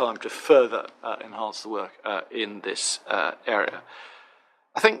days' time to further enhance the work in this area.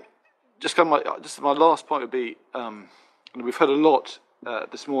 I think just my last point would be, and we've heard a lot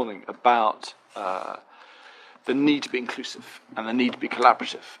this morning about the need to be inclusive and the need to be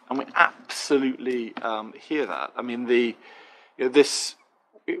collaborative, and we absolutely hear that. I mean,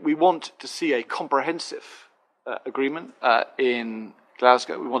 we want to see a comprehensive agreement in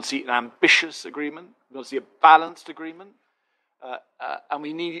Glasgow. We want to see an ambitious agreement. We want to see a balanced agreement, and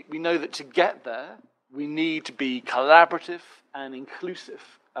we know that to get there, we need to be collaborative and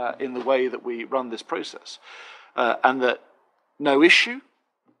inclusive in the way that we run this process, and that no issue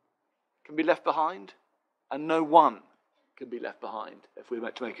can be left behind, and no one can be left behind if we're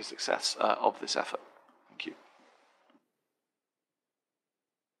meant to make a success of this effort. Thank you.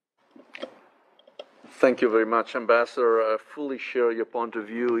 Thank you very much, Ambassador. I fully share your point of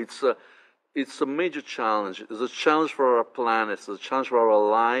view. It's a major challenge. It's a challenge for our planet. It's a challenge for our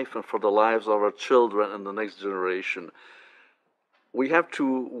life and for the lives of our children and the next generation. We have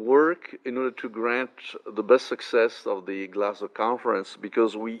to work in order to grant the best success of the Glasgow conference,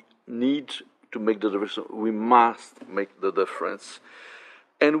 because we need to make the difference. We must make the difference.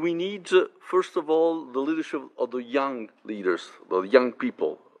 And we need, first of all, the leadership of the young leaders, the young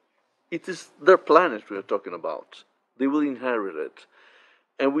people. It is their planet we are talking about. They will inherit it.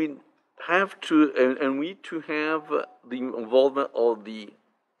 And we have to, and we need to have the involvement of the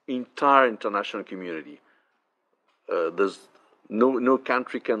entire international community. There's no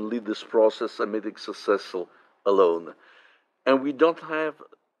country can lead this process and make it successful alone. And we don't have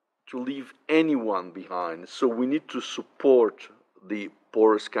to leave anyone behind. So we need to support the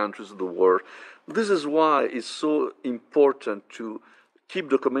poorest countries of the world. This is why it's so important to keep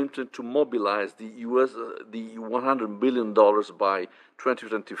the commitment to mobilize the $100 billion by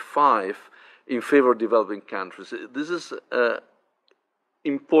 2025 in favor of developing countries. This is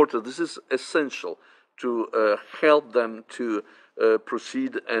important. This is essential to help them to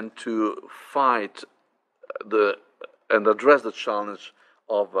proceed and to fight and address the challenge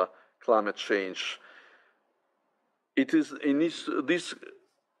of climate change. These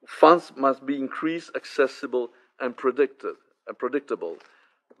funds must be increased, accessible, and predictable,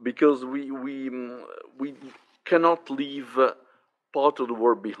 because we cannot leave part of the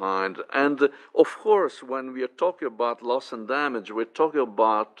world behind. And of course, when we are talking about loss and damage, we're talking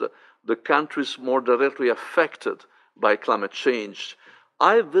about the countries more directly affected by climate change.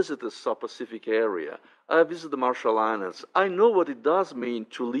 I visited the South Pacific area. I visited the Marshall Islands. I know what it does mean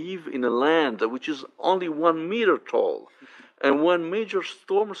to live in a land which is only 1 meter tall. And when major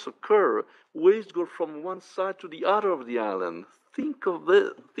storms occur, waves go from one side to the other of the island. Think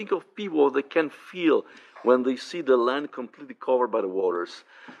of people they can feel when they see the land completely covered by the waters.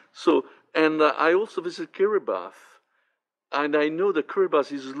 So And I also visit Kiribati, and I know that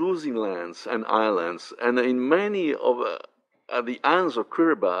Kiribati is losing lands and islands, and in many of the islands of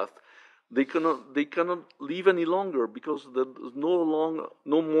Kiribati, they cannot live any longer because there's no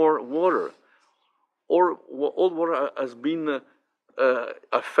more water, or all water has been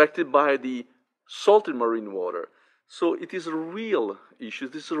affected by the salty marine water. So it is a real issue.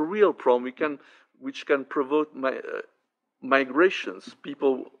 This is a real problem which can provoke migrations,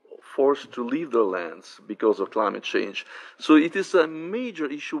 people forced to leave their lands because of climate change. So it is a major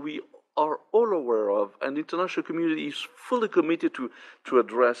issue we are all aware of, and the international community is fully committed to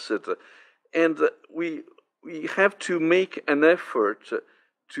address it. And we have to make an effort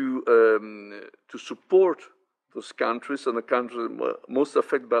to support those countries and the countries most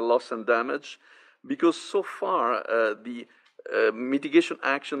affected by loss and damage, because so far the mitigation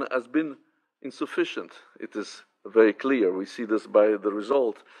action has been insufficient. It is very clear. We see this by the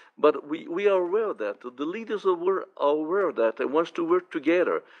result. But we are aware of that. The leaders are aware of that and want to work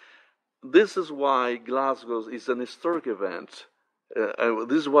together. This is why Glasgow is an historic event.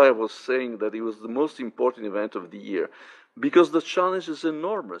 This is why I was saying that it was the most important event of the year, because the challenge is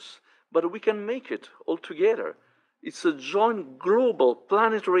enormous, but we can make it all together. It's a joint global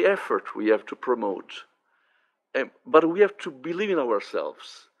planetary effort we have to promote, but we have to believe in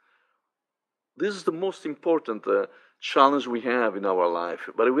ourselves. This is the most important challenge we have in our life,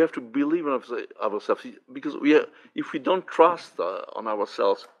 but we have to believe in ourselves, because if we don't trust on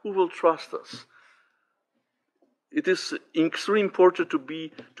ourselves, who will trust us? It is extremely important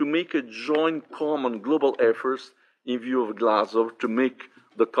to make a joint, common, global effort in view of Glasgow to make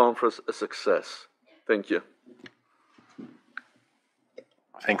the conference a success. Thank you.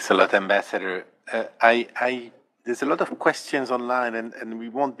 Thanks a lot, Ambassador. There's a lot of questions online, and we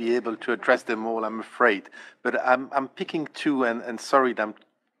won't be able to address them all, I'm afraid. But I'm picking two, and sorry that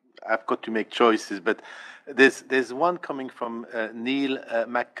I've got to make choices. But there's one coming from Neil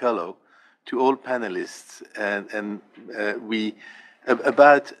McCullough to all panelists, and we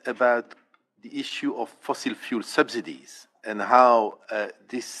about the issue of fossil fuel subsidies and how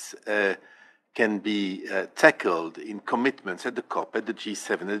this can be tackled in commitments at the COP, at the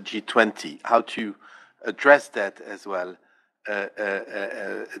G7, at the G20, how to address that as well,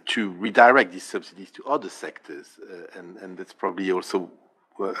 to redirect these subsidies to other sectors, and that's probably also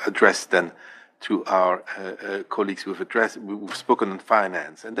addressed then to our colleagues who've spoken on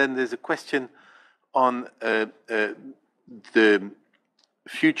finance. And then there's a question on the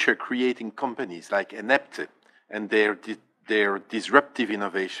future creating companies like Enepte and their disruptive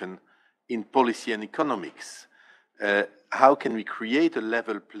innovation in policy and economics. How can we create a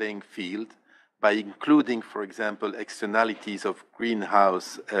level playing field by including, for example, externalities of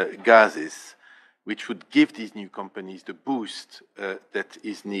greenhouse gases, which would give these new companies the boost that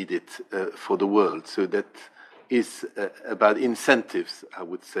is needed for the world? So that is about incentives, I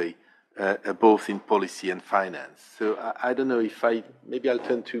would say, both in policy and finance. So I don't know if maybe I'll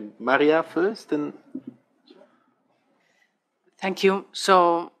turn to Maria first. Thank you.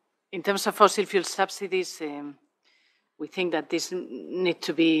 So in terms of fossil fuel subsidies, we think that this need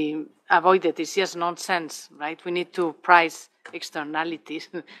to be avoided. It's just nonsense, right? We need to price externalities,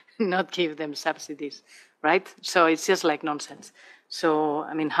 not give them subsidies, right? So it's just like nonsense. So,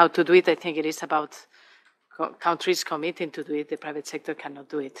 I mean, how to do it, I think it is about countries committing to do it. The private sector cannot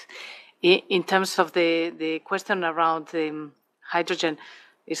do it. In terms of the question around hydrogen,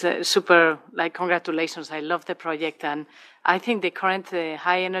 it's a super, congratulations. I love the project. And I think the current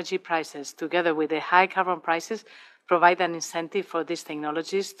high energy prices, together with the high carbon prices, provide an incentive for these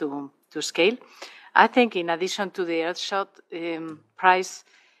technologies to scale. I think in addition to the Earthshot price,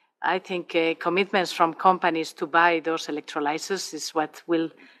 I think commitments from companies to buy those electrolyzers is what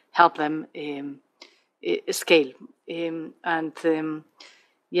will help them scale.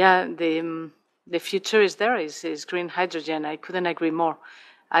 The future is there, is green hydrogen. I couldn't agree more.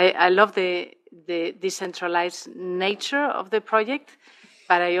 I love the decentralized nature of the project,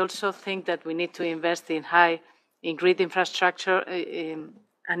 but I also think that we need to invest in grid infrastructure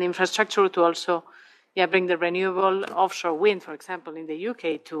and infrastructure to also bring the renewable offshore wind, for example, in the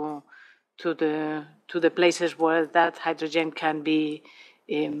UK to the places where that hydrogen can be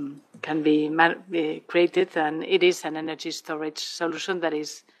created, and it is an energy storage solution that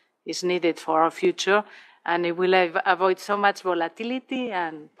is needed for our future, and it will avoid so much volatility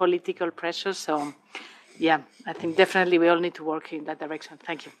and political pressure. So, I think definitely we all need to work in that direction.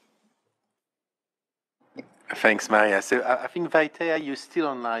 Thank you. Thanks, Maria. So I think, Vaitea, you're still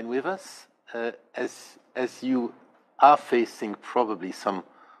online with us, as you are facing probably some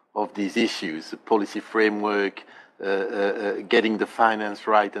of these issues, the policy framework, getting the finance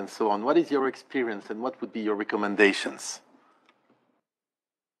right and so on. What is your experience and what would be your recommendations?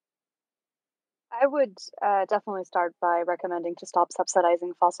 I would definitely start by recommending to stop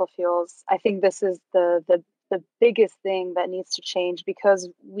subsidizing fossil fuels. I think this is the biggest thing that needs to change, because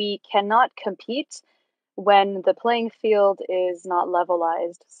we cannot compete when the playing field is not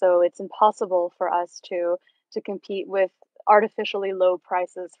levelized. So it's impossible for us to compete with artificially low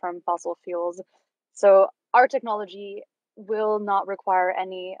prices from fossil fuels. So our technology will not require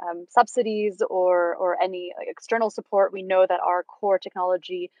any subsidies or any external support. We know that our core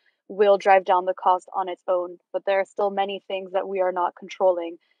technology will drive down the cost on its own, but there are still many things that we are not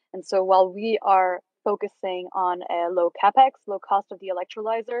controlling. And so while we are focusing on a low capex, low cost of the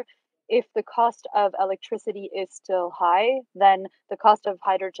electrolyzer, if the cost of electricity is still high, then the cost of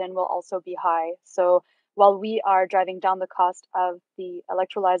hydrogen will also be high. So while we are driving down the cost of the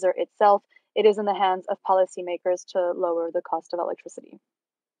electrolyzer itself, it is in the hands of policymakers to lower the cost of electricity.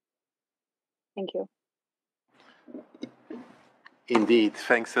 Thank you. Indeed,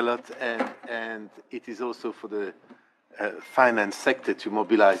 thanks a lot. And it is also for the finance sector to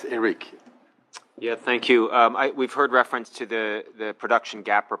mobilize. Eric. Yeah, thank you. We've heard reference to the production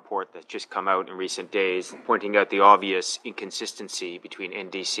gap report that's just come out in recent days, pointing out the obvious inconsistency between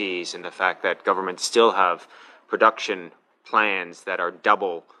NDCs and the fact that governments still have production plans that are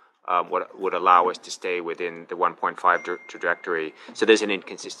double what would allow us to stay within the 1.5 trajectory. So there's an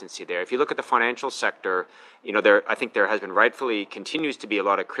inconsistency there. If you look at the financial sector, I think there has been continues to be a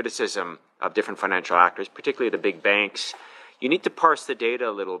lot of criticism of different financial actors, particularly the big banks. You need to parse the data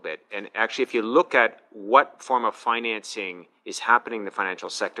a little bit. And actually, if you look at what form of financing is happening in the financial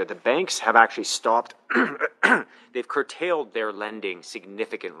sector, the banks have actually stopped. They've curtailed their lending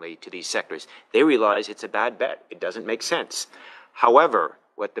significantly to these sectors. They realize it's a bad bet. It doesn't make sense. However,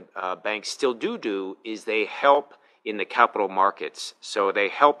 what the banks still do is they help in the capital markets. So they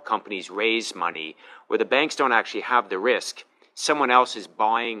help companies raise money where the banks don't actually have the risk. Someone else is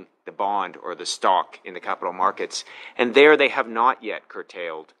buying the bond or the stock in the capital markets. And there they have not yet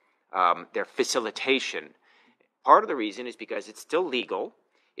curtailed their facilitation. Part of the reason is because it's still legal.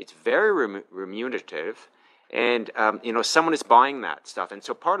 It's very remunerative. And, someone is buying that stuff. And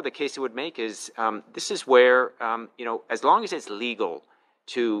so part of the case it would make is this is where, as long as it's legal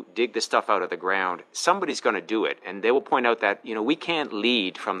to dig the stuff out of the ground, somebody's going to do it. And they will point out that, we can't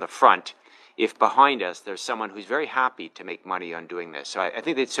lead from the front if behind us there's someone who's very happy to make money on doing this. So I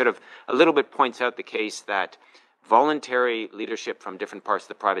think it sort of a little bit points out the case that voluntary leadership from different parts of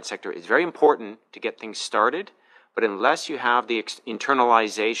the private sector is very important to get things started. But unless you have the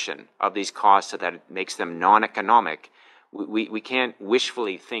internalization of these costs so that it makes them non-economic, we can't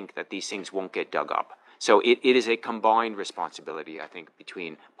wishfully think that these things won't get dug up. So it is a combined responsibility, I think,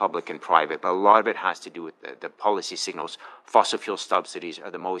 between public and private. But a lot of it has to do with the policy signals. Fossil fuel subsidies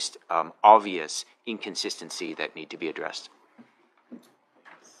are the most obvious inconsistency that need to be addressed.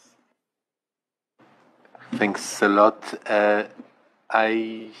 Thanks a lot.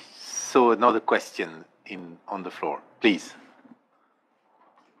 I saw another question on the floor. Please.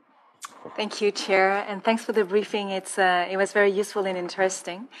 Thank you, Chair, and thanks for the briefing. It was very useful and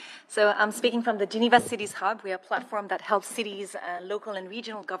interesting. So I'm speaking from the Geneva Cities Hub. We are a platform that helps cities, local and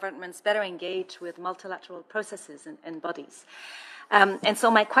regional governments better engage with multilateral processes and bodies. And so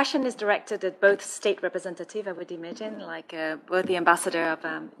my question is directed at both state representatives, I would imagine, like both the ambassador of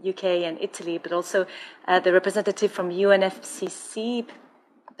UK and Italy, but also the representative from UNFCCC,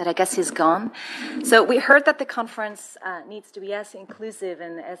 but I guess he's gone. So we heard that the conference needs to be as inclusive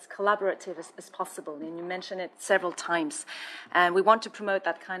and as collaborative as possible, and you mentioned it several times. And we want to promote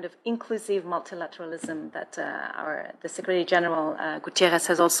that kind of inclusive multilateralism that the Secretary General Guterres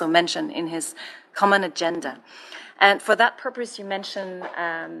has also mentioned in his common agenda. And for that purpose, you mentioned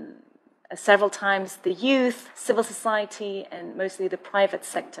several times the youth, civil society, and mostly the private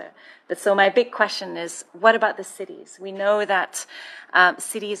sector. But so my big question is, what about the cities? We know that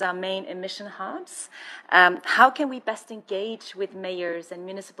cities are main emission hubs. How can we best engage with mayors and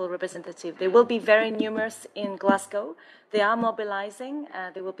municipal representatives? They will be very numerous in Glasgow. They are mobilizing.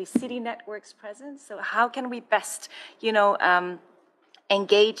 There will be city networks present. So how can we best,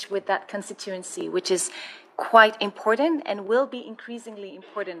 engage with that constituency, which is quite important and will be increasingly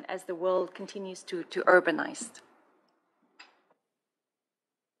important as the world continues to urbanize?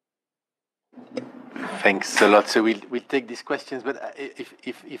 Thanks a lot. So we'll take these questions, but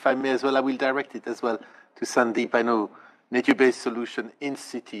if I may as well, I will direct it as well to Sandeep. I know nature-based solution in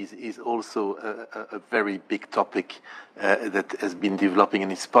cities is also a very big topic that has been developing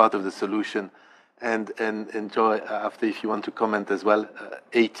and is part of the solution. And Joy, after, if you want to comment as well,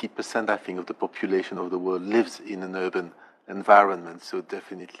 80%, I think, of the population of the world lives in an urban environment. So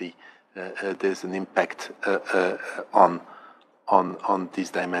definitely there's an impact on this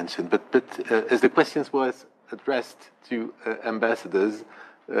dimension. But as the questions was addressed to ambassadors,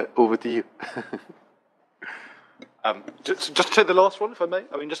 over to you. Just to take the last one, if I may.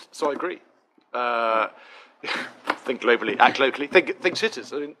 I mean, just so I agree. Think globally, act locally. Think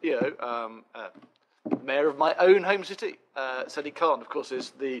cities. I mean, mayor of my own home city, Sadiq Khan, of course,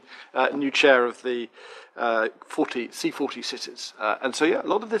 is the new chair of the C40 cities. And so, a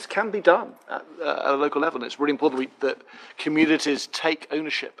lot of this can be done at a local level. And it's really important that communities take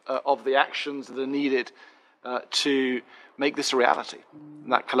ownership of the actions that are needed to make this a reality in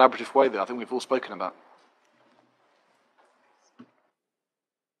that collaborative way that I think we've all spoken about.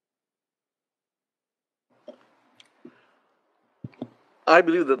 I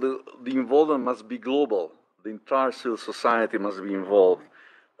believe that the involvement must be global. The entire civil society must be involved.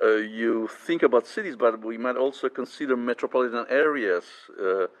 You think about cities, but we might also consider metropolitan areas,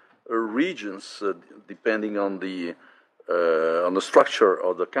 regions, depending on the structure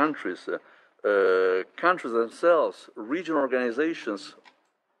of the countries, countries themselves, regional organizations.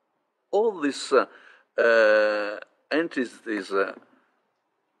 All these entities are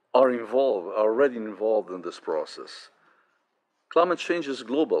already involved in this process. Climate change is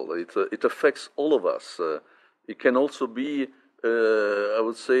global. It affects all of us. It can also be, I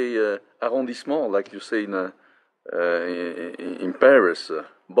would say, arrondissement, like you say in Paris,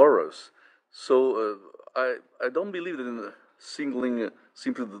 boroughs. So I don't believe that in singling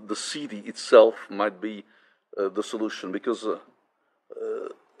simply the city itself might be the solution, because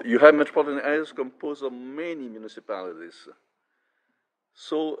you have metropolitan areas composed of many municipalities.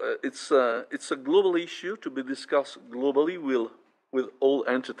 So it's a global issue to be discussed globally with all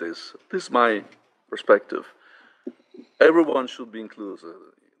entities. This is my perspective. Everyone should be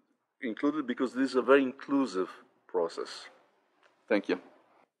included because this is a very inclusive process. Thank you.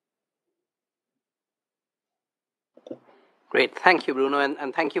 Great, thank you, Bruno,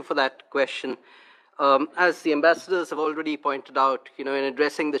 and thank you for that question. As the ambassadors have already pointed out, in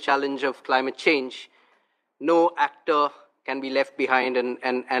addressing the challenge of climate change, no actor can be left behind,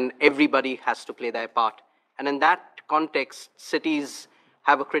 and everybody has to play their part. And in that context, cities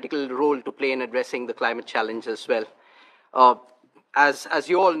have a critical role to play in addressing the climate challenge as well. As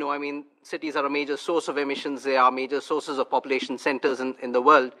you all know, I mean, cities are a major source of emissions. They are major sources of population centers in the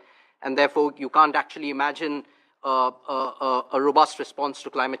world, and therefore you can't actually imagine a robust response to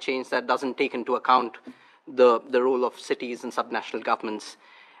climate change that doesn't take into account the role of cities and subnational governments.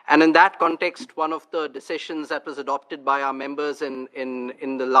 And in that context, one of the decisions that was adopted by our members in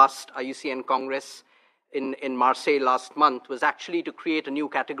the last IUCN Congress in Marseille last month was actually to create a new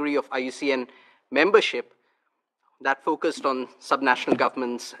category of IUCN membership that focused on subnational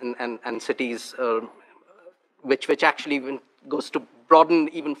governments and cities, which actually goes to broaden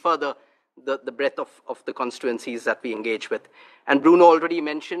even further the breadth of the constituencies that we engage with. And Bruno already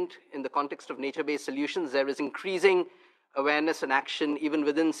mentioned, in the context of nature-based solutions, there is increasing awareness and action even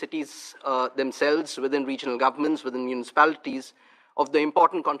within cities themselves, within regional governments, within municipalities, of the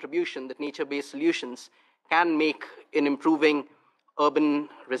important contribution that nature-based solutions can make in improving urban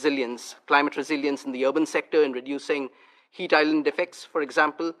resilience, climate resilience in the urban sector, in reducing heat island effects, for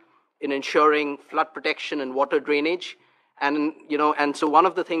example, in ensuring flood protection and water drainage. And so one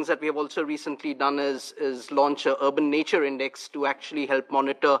of the things that we have also recently done is launch an urban nature index to actually help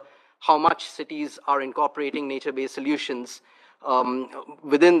monitor how much cities are incorporating nature-based solutions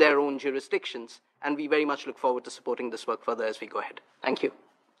within their own jurisdictions. And we very much look forward to supporting this work further as we go ahead. Thank you.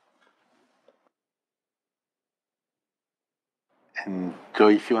 And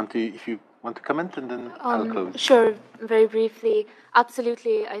Joy, if you want to comment, and then I'll close. Sure, very briefly.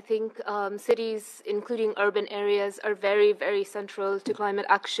 Absolutely. I think cities, including urban areas, are very, very central to climate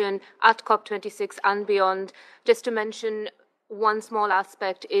action at COP26 and beyond. Just to mention one small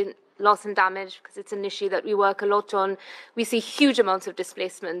aspect in loss and damage, because it's an issue that we work a lot on. We see huge amounts of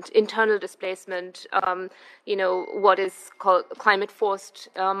displacement, internal displacement, what is called climate-forced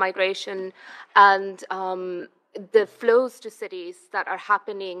migration, and the flows to cities that are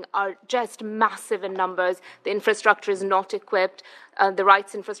happening are just massive in numbers. The infrastructure is not equipped, the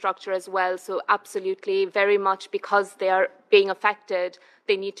rights infrastructure as well. So absolutely, very much because they are being affected,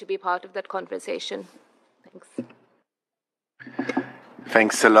 they need to be part of that conversation. Thanks.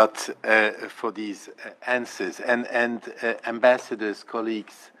 Thanks a lot for these answers. And ambassadors,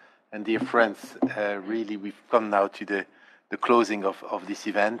 colleagues, and dear friends, really we've come now to the closing of this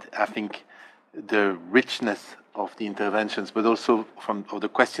event. I think the richness of the interventions, but also of the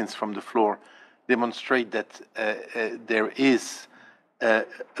questions from the floor, demonstrate that there is a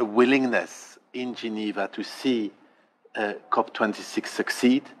willingness in Geneva to see COP26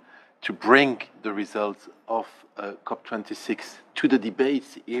 succeed, to bring the results of COP26 to the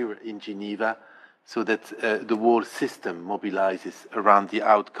debates here in Geneva, so that the whole system mobilizes around the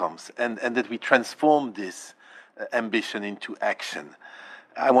outcomes, and that we transform this ambition into action.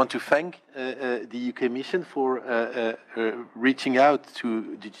 I want to thank the UK mission for reaching out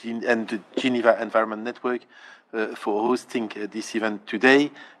to the Geneva Environment Network for hosting this event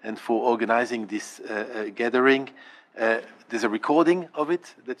today and for organizing this gathering. There's a recording of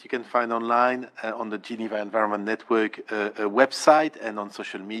it that you can find online on the Geneva Environment Network website and on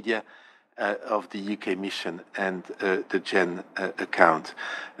social media of the UK mission and the GEN account.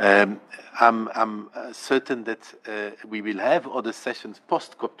 I'm certain that we will have other sessions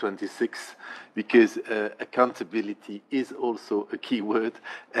post COP26, because accountability is also a key word,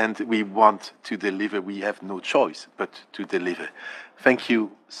 and we want to deliver. We have no choice but to deliver. Thank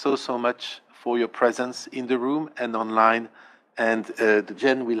you so much for your presence in the room and online. And the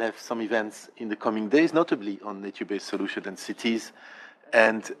GEN will have some events in the coming days, notably on nature-based solutions and cities.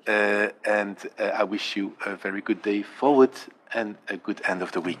 And I wish you a very good day forward and a good end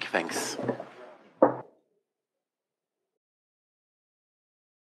of the week. Thanks.